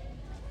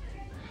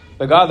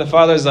 But God the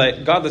Father is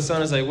like, God the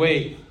Son is like,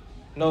 wait,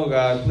 no,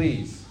 God,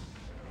 please.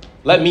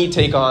 Let me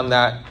take on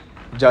that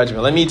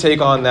judgment. Let me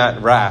take on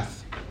that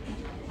wrath.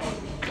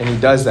 And he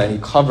does that. And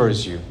he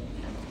covers you.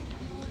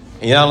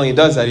 And he not only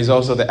does that, he's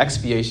also the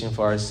expiation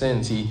for our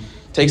sins. He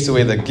takes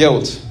away the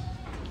guilt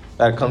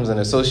that comes and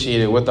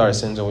associated with our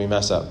sins when we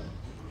mess up.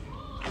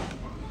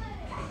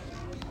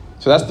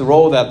 So that's the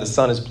role that the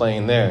Son is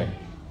playing there.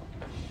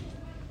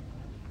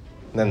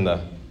 And then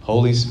the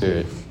Holy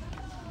Spirit.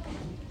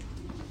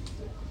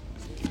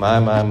 My.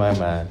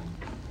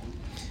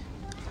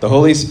 The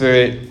Holy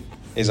Spirit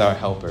is our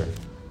helper.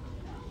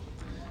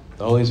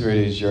 The Holy Spirit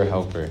is your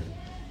helper.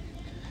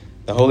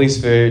 The Holy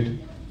Spirit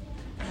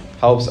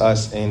helps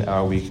us in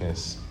our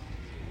weakness.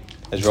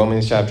 As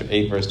Romans chapter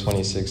 8, verse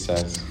 26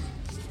 says.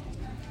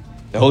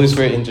 The Holy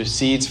Spirit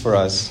intercedes for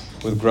us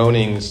with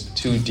groanings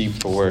too deep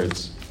for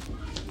words.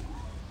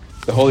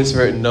 The Holy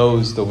Spirit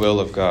knows the will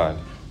of God.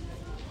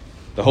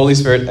 The Holy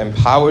Spirit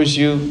empowers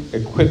you,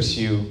 equips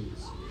you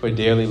for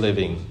daily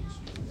living.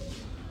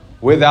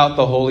 Without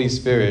the Holy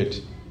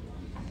Spirit,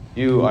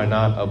 you are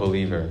not a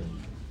believer.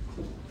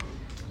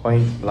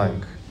 Point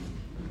blank.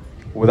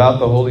 Without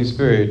the Holy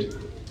Spirit,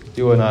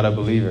 you are not a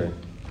believer.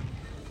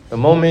 The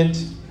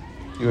moment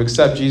you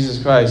accept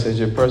Jesus Christ as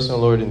your personal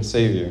Lord and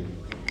Savior,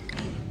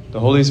 the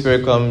Holy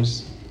Spirit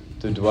comes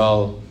to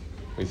dwell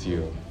with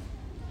you.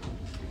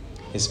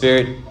 His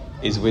Spirit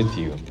is with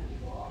you.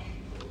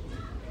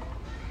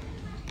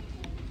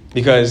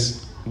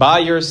 Because by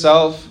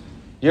yourself,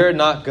 you're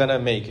not going to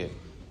make it.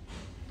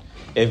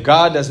 If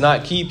God does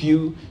not keep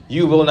you,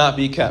 you will not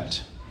be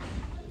kept.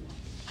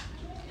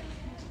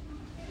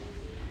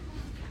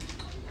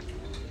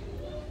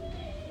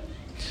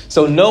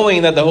 So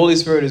knowing that the Holy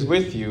Spirit is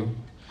with you,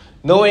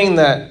 knowing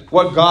that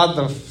what God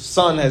the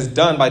Son has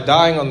done by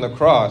dying on the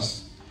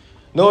cross,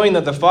 knowing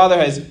that the Father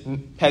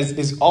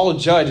is all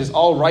judge, is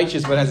all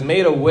righteous, but has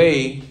made a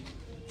way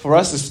for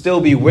us to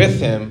still be with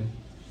him,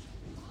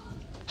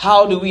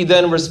 how do we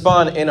then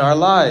respond in our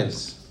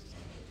lives?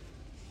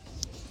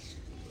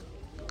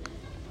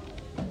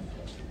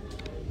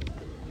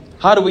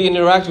 How do we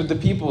interact with the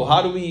people?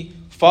 How do we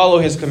follow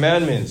his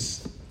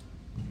commandments?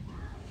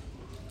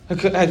 I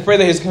pray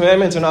that his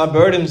commandments are not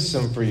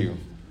burdensome for you.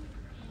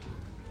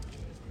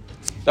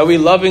 That we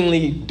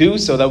lovingly do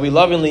so, that we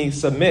lovingly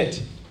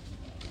submit.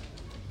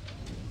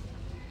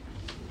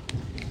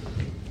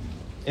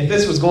 If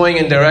this was going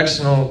in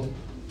directional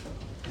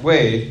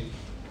way,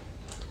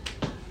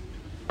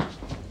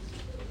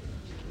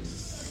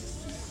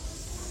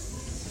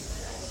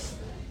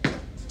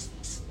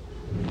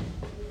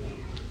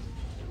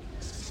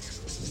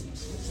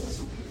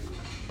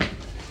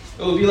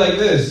 it would be like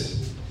this.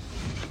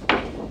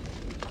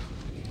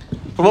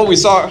 From what we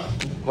saw,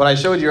 what I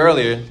showed you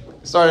earlier,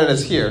 it started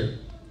as here.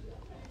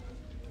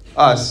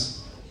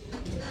 Us.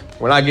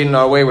 We're not getting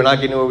our way. We're not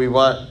getting what we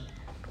want.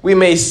 We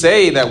may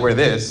say that we're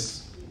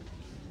this.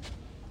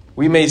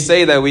 We may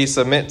say that we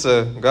submit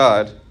to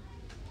God.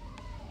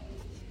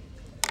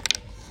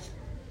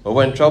 But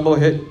when trouble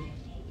hit,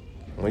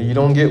 when you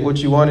don't get what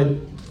you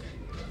wanted,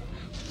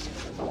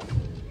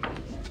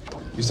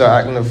 you start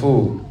acting a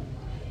fool.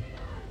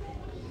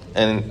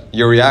 And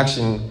your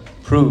reaction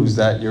proves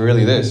that you're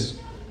really this.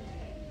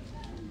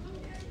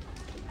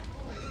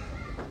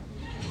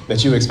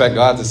 That you expect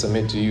God to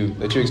submit to you.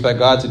 That you expect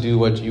God to do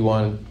what you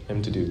want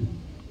him to do.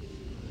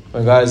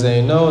 When God is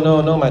saying, no,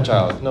 my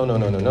child. No.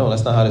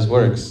 That's not how this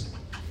works.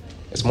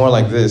 It's more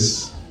like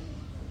this.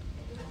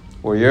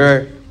 Where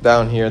you're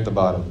down here at the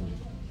bottom.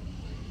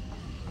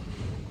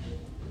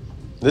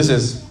 This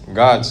is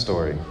God's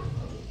story.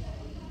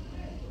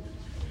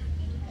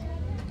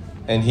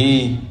 And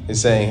he is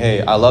saying,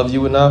 hey, I love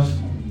you enough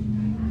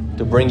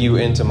to bring you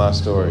into my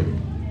story.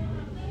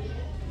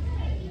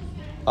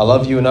 I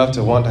love you enough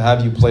to want to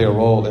have you play a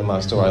role in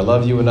my story. I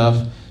love you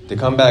enough to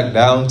come back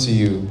down to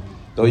you,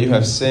 though you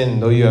have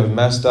sinned, though you have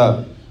messed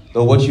up,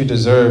 though what you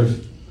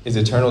deserve is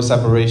eternal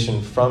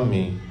separation from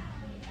me.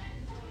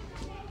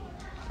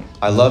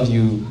 I love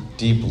you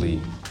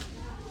deeply,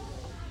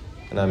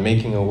 and I'm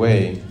making a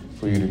way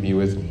for you to be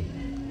with me.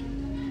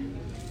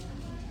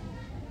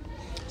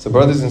 So,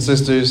 brothers and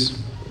sisters,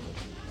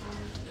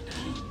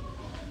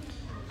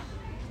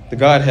 the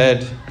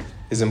Godhead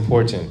is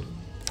important.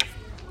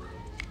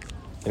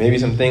 There may be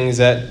some things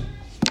that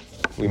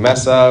we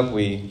mess up,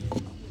 we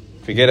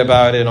forget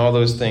about it, and all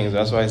those things.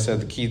 That's why I said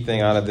the key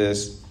thing out of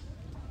this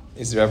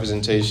is the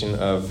representation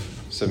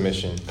of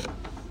submission.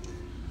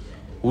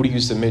 Who do you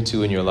submit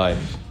to in your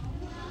life?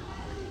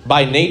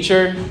 By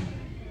nature,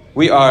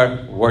 we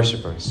are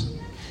worshipers.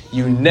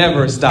 You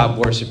never stop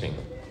worshiping.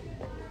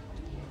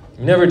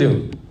 You never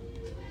do.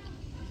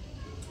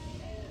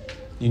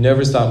 You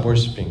never stop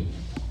worshiping.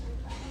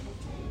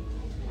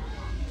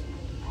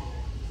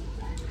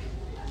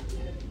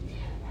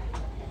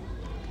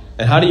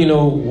 And how do you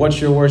know what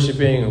you're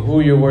worshiping and who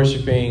you're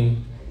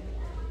worshiping?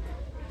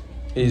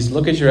 Is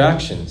look at your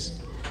actions.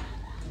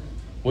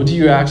 What do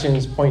your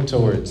actions point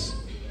towards?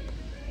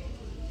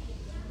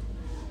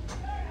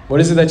 What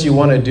is it that you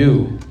want to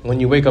do when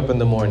you wake up in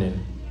the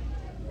morning?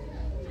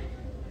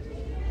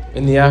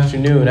 In the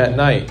afternoon, at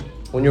night,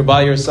 when you're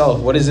by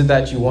yourself, what is it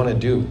that you want to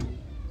do?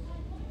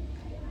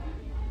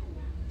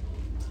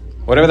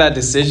 Whatever that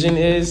decision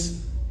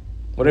is,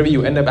 whatever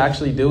you end up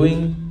actually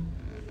doing,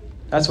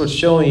 that's what's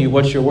showing you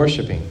what you're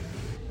worshiping.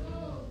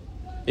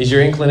 Is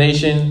your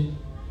inclination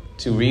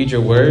to read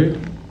your word?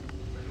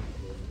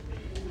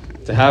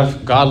 To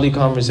have godly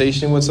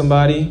conversation with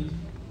somebody?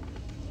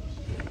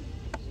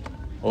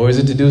 Or is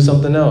it to do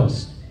something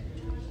else?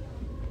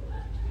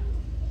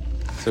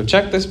 So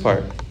check this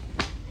part.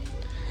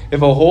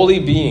 If a holy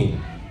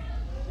being,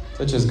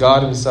 such as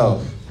God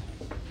himself,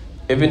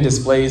 even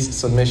displays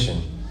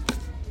submission,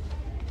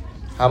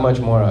 how much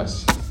more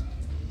us?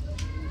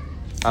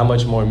 How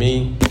much more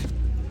me?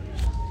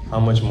 How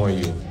much more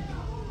you?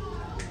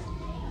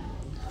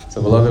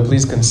 So, beloved,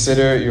 please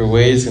consider your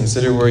ways,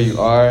 consider where you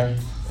are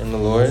in the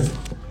Lord.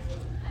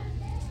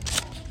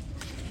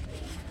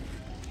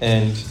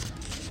 And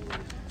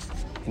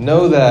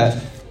know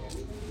that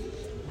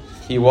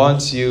he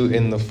wants you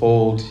in the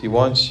fold. He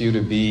wants you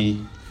to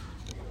be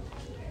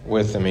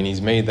with him, and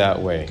he's made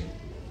that way.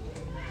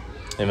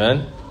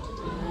 Amen?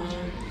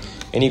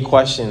 Any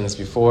questions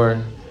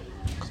before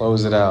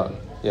close it out?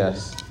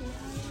 Yes.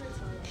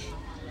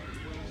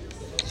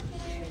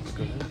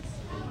 Go ahead.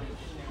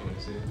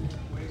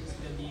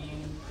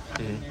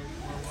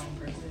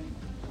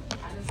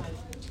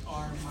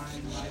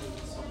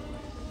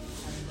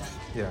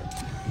 Yeah.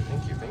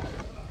 Thank you.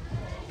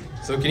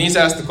 So Kenise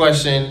asked the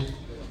question,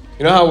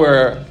 you know how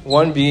we're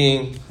one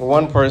being, we're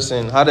one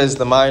person, how does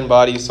the mind,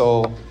 body,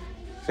 soul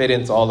fit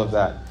into all of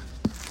that?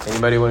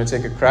 Anybody want to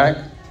take a crack?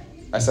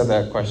 I said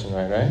that question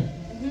right?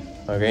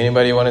 Mm-hmm. Okay,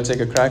 anybody want to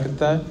take a crack at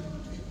that?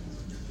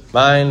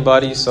 Mind,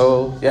 body,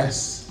 soul,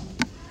 yes.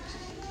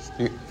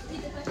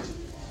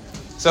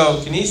 So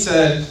Kenise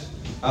said,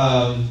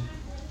 well,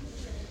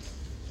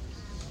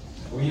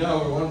 you know how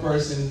we're one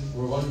person,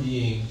 we're one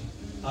being,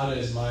 how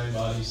does mind,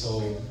 body,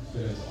 soul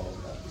fit into all of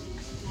that?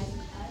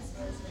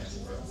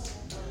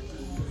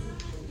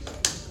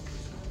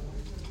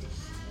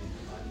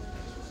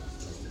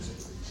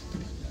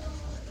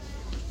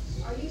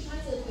 Are you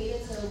trying to equate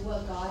it to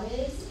what God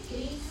is,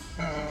 please?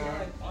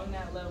 Like on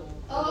that level.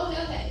 Oh,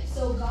 okay.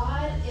 So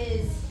God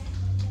is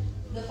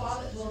the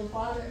Father. Well,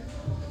 Father.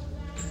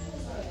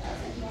 Sorry, I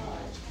said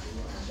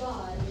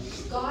God.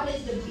 God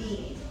is the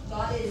being.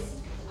 God is.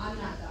 I'm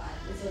not God.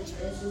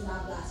 This is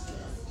not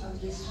blasphemous. I'm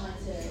just trying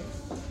to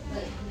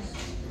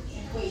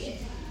equate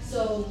it.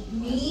 So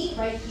me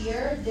right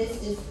here,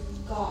 this is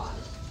God,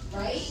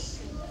 right?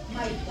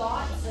 My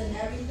thoughts and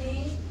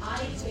everything,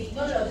 I equate.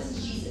 No, this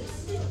is Jesus,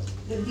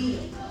 the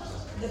being,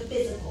 the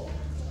physical.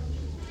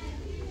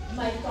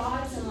 My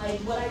thoughts and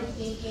what I'm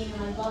thinking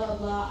and blah blah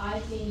blah.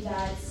 I think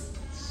that's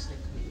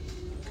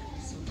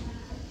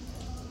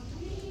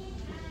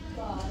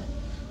God.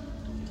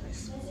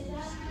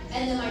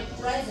 And then my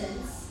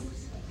presence.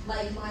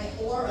 Like my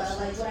aura,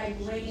 like what I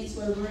bring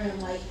into a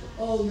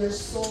room, your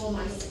soul,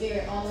 my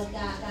spirit, all of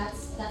that,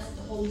 that's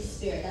the Holy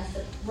Spirit, that's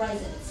the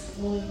presence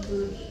going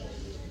through me.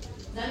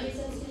 Does that make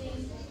sense to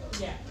you?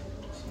 Yeah.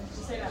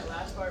 Just say that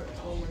last part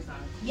one more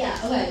time. Yeah,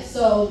 okay,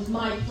 so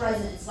my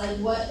presence,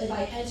 what if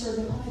I enter a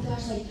room, oh my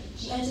gosh,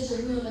 she enters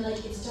a room and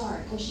it's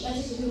dark, or she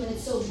enters a room and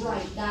it's so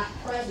bright, that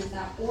presence,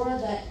 that aura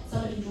that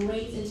somebody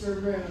brings into a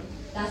room,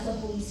 that's the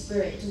Holy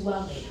Spirit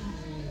dwelling.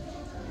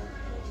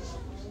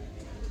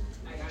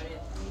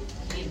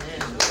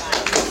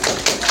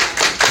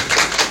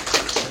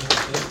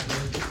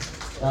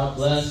 God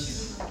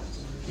bless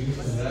you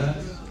for that.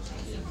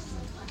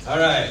 All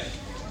right.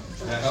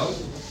 That help?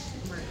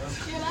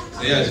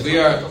 So yes, we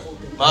are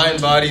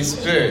mind, body,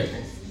 spirit.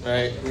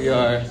 Right? We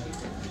are.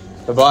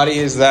 The body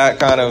is that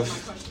kind of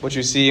what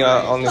you see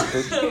on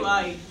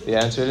the. You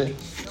answered it?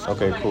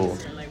 Okay, cool.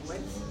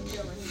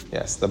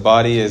 Yes, the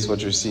body is what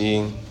you're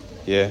seeing.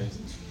 Yeah.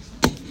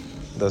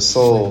 The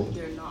soul.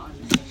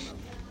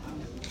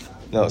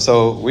 No,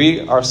 so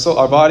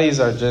our bodies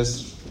are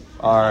just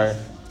our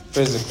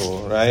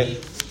physical, right?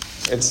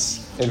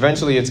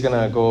 Eventually it's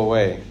gonna go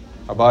away.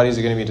 Our bodies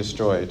are gonna be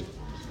destroyed,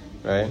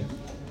 right?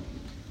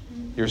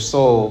 Your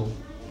soul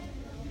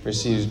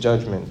receives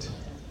judgment,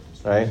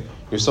 right?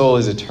 Your soul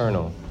is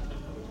eternal,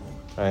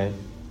 right?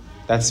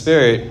 That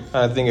spirit,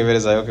 I think of it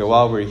as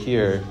while we're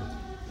here,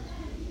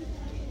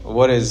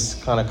 what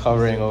is kind of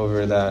covering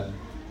over that,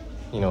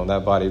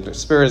 that body. The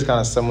spirit is kind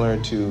of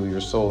similar to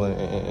your soul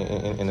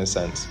in a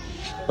sense.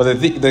 But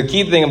the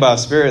key thing about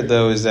spirit,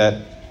 though, is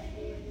that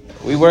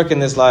we work in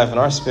this life and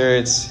our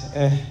spirit's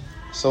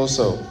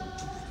so-so.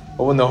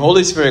 But when the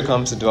Holy Spirit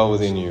comes to dwell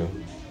within you,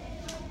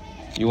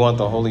 you want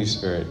the Holy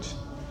Spirit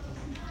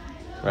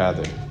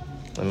rather.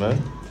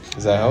 Amen?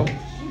 Does that help?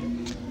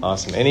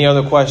 Awesome. Any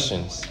other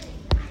questions?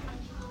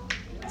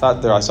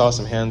 I saw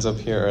some hands up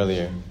here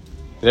earlier.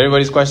 Did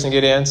everybody's question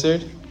get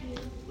answered?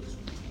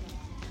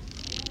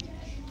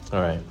 All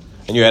right.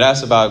 And you had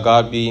asked about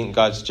God being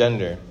God's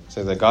gender. It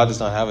says that God does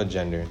not have a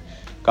gender.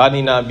 God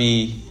need not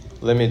be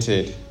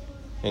limited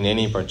in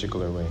any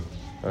particular way.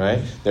 All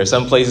right. There are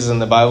some places in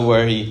the Bible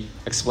where he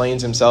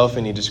explains himself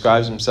and he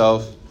describes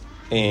himself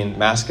in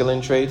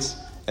masculine traits.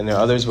 And there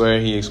are others where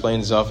he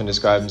explains himself and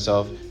describes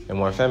himself in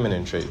more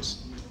feminine traits.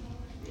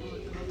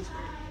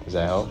 Does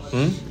that help? I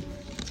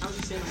was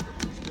just saying like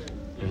the Holy Spirit.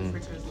 For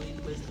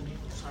translating wisdom.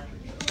 Sorry.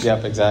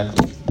 Yep,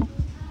 exactly.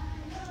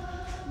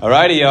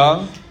 Alrighty,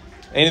 y'all.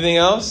 Anything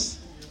else?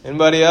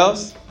 Anybody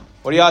else?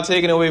 What are y'all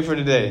taking away for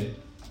today?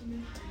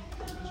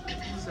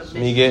 Let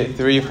me get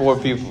 3 or 4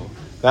 people.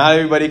 Not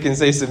everybody can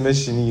say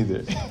submission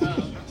either.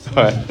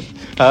 Alright.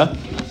 Huh?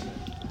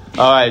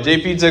 Alright,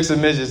 JP took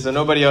submission, so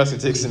nobody else can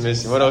take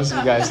submission. What else are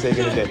you guys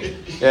taking today?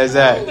 Yeah,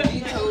 Zach.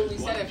 You totally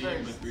said it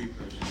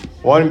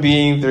first. 1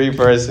 being, 3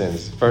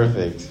 persons.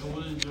 Perfect. The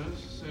one in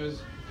Genesis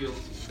says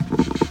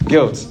guilty.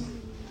 Guilt.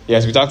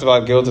 Yes, we talked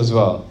about guilt as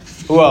well.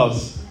 Who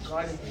else?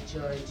 God is the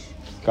judge.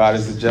 God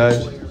is the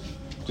judge.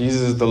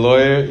 Jesus is the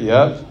lawyer.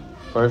 Yep.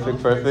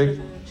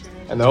 Perfect.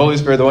 And the Holy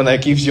Spirit, the one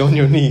that keeps you on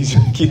your knees,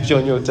 keeps you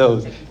on your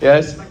toes.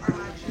 Yes?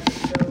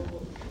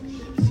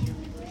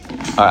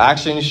 Our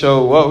actions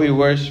show what we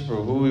worship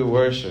or who we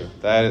worship.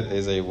 That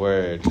is a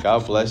word.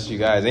 God bless you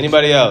guys.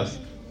 Anybody else?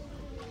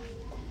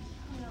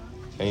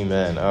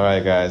 Amen. All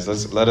right, guys.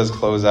 Let us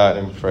close out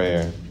in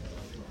prayer.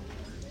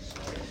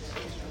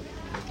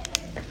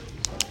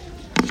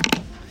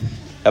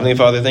 Heavenly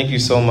Father, thank you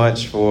so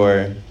much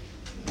for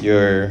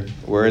your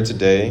word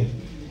today.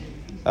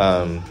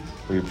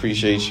 We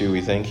appreciate you.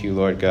 We thank you,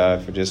 Lord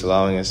God, for just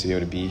allowing us to be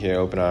able to be here,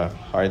 open our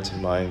hearts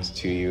and minds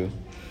to you.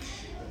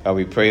 God,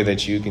 we pray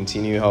that you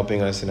continue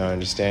helping us in our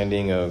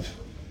understanding of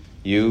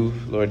you,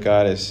 Lord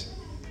God, as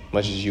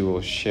much as you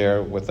will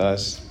share with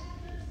us.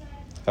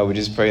 God, we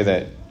just pray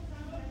that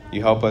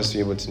you help us to be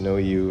able to know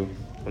you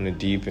in a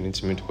deep and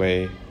intimate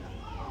way.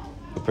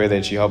 We pray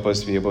that you help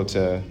us to be able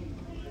to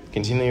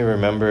continually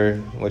remember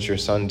what your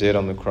Son did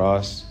on the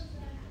cross.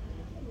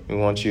 We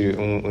want you to,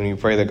 when you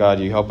pray that, God,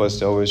 you help us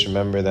to always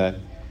remember that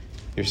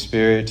your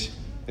Spirit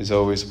is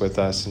always with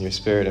us, and your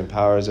Spirit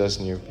empowers us,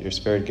 and your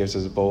Spirit gives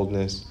us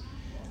boldness,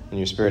 and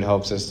your Spirit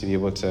helps us to be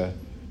able to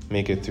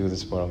make it through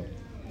this world.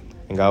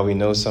 And God, we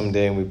know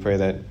someday, and we pray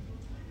that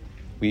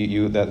we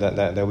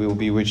will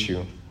be with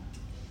you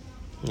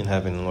in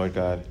heaven, Lord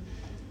God.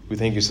 We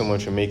thank you so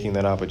much for making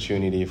that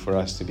opportunity for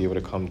us to be able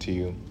to come to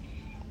you.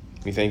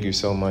 We thank you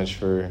so much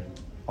for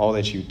all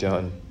that you've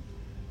done.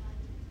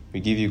 We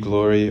give you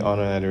glory,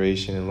 honor, and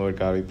adoration. And Lord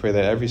God, we pray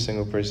that every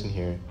single person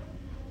here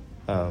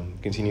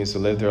continues to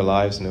live their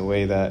lives in a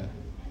way that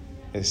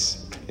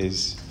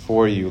is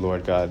for you,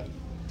 Lord God.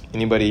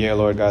 Anybody here,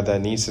 Lord God,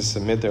 that needs to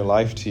submit their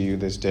life to you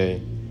this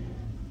day,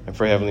 I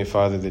pray, Heavenly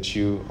Father, that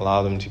you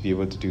allow them to be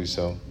able to do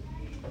so.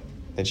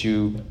 That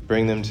you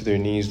bring them to their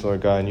knees,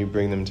 Lord God, and you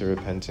bring them to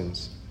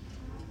repentance.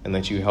 And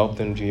that you help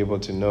them to be able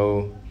to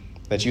know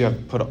that you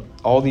have put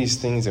all these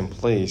things in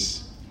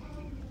place,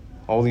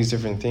 all these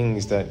different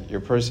things that your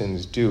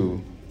persons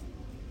do,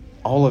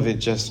 all of it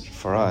just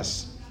for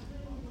us.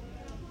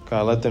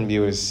 God, let them be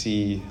able to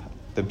see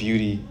the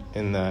beauty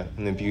in that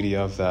and the beauty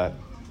of that.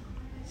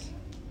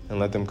 And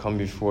let them come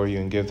before you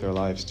and give their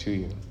lives to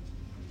you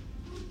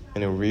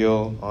in a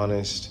real,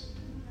 honest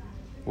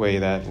way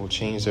that will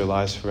change their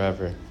lives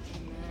forever.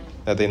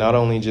 That they not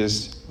only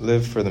just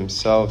live for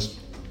themselves,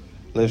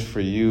 live for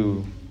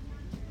you,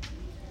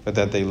 but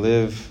that they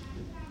live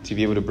to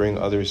be able to bring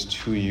others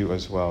to you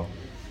as well.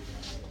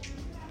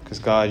 Because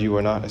God, you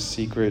are not a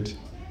secret.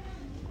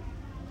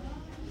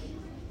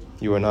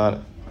 You are not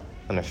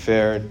an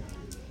affair.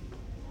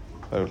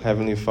 But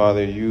Heavenly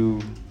Father,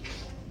 you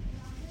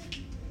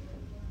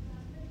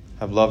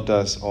have loved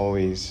us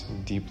always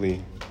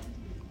deeply.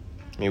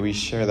 May we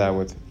share that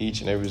with each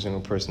and every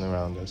single person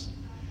around us.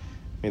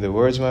 May the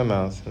words of my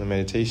mouth and the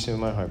meditation of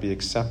my heart be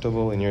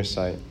acceptable in your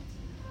sight.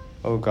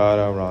 O God,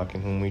 our rock,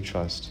 in whom we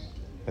trust.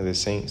 May the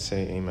saints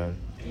say amen.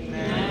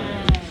 Amen.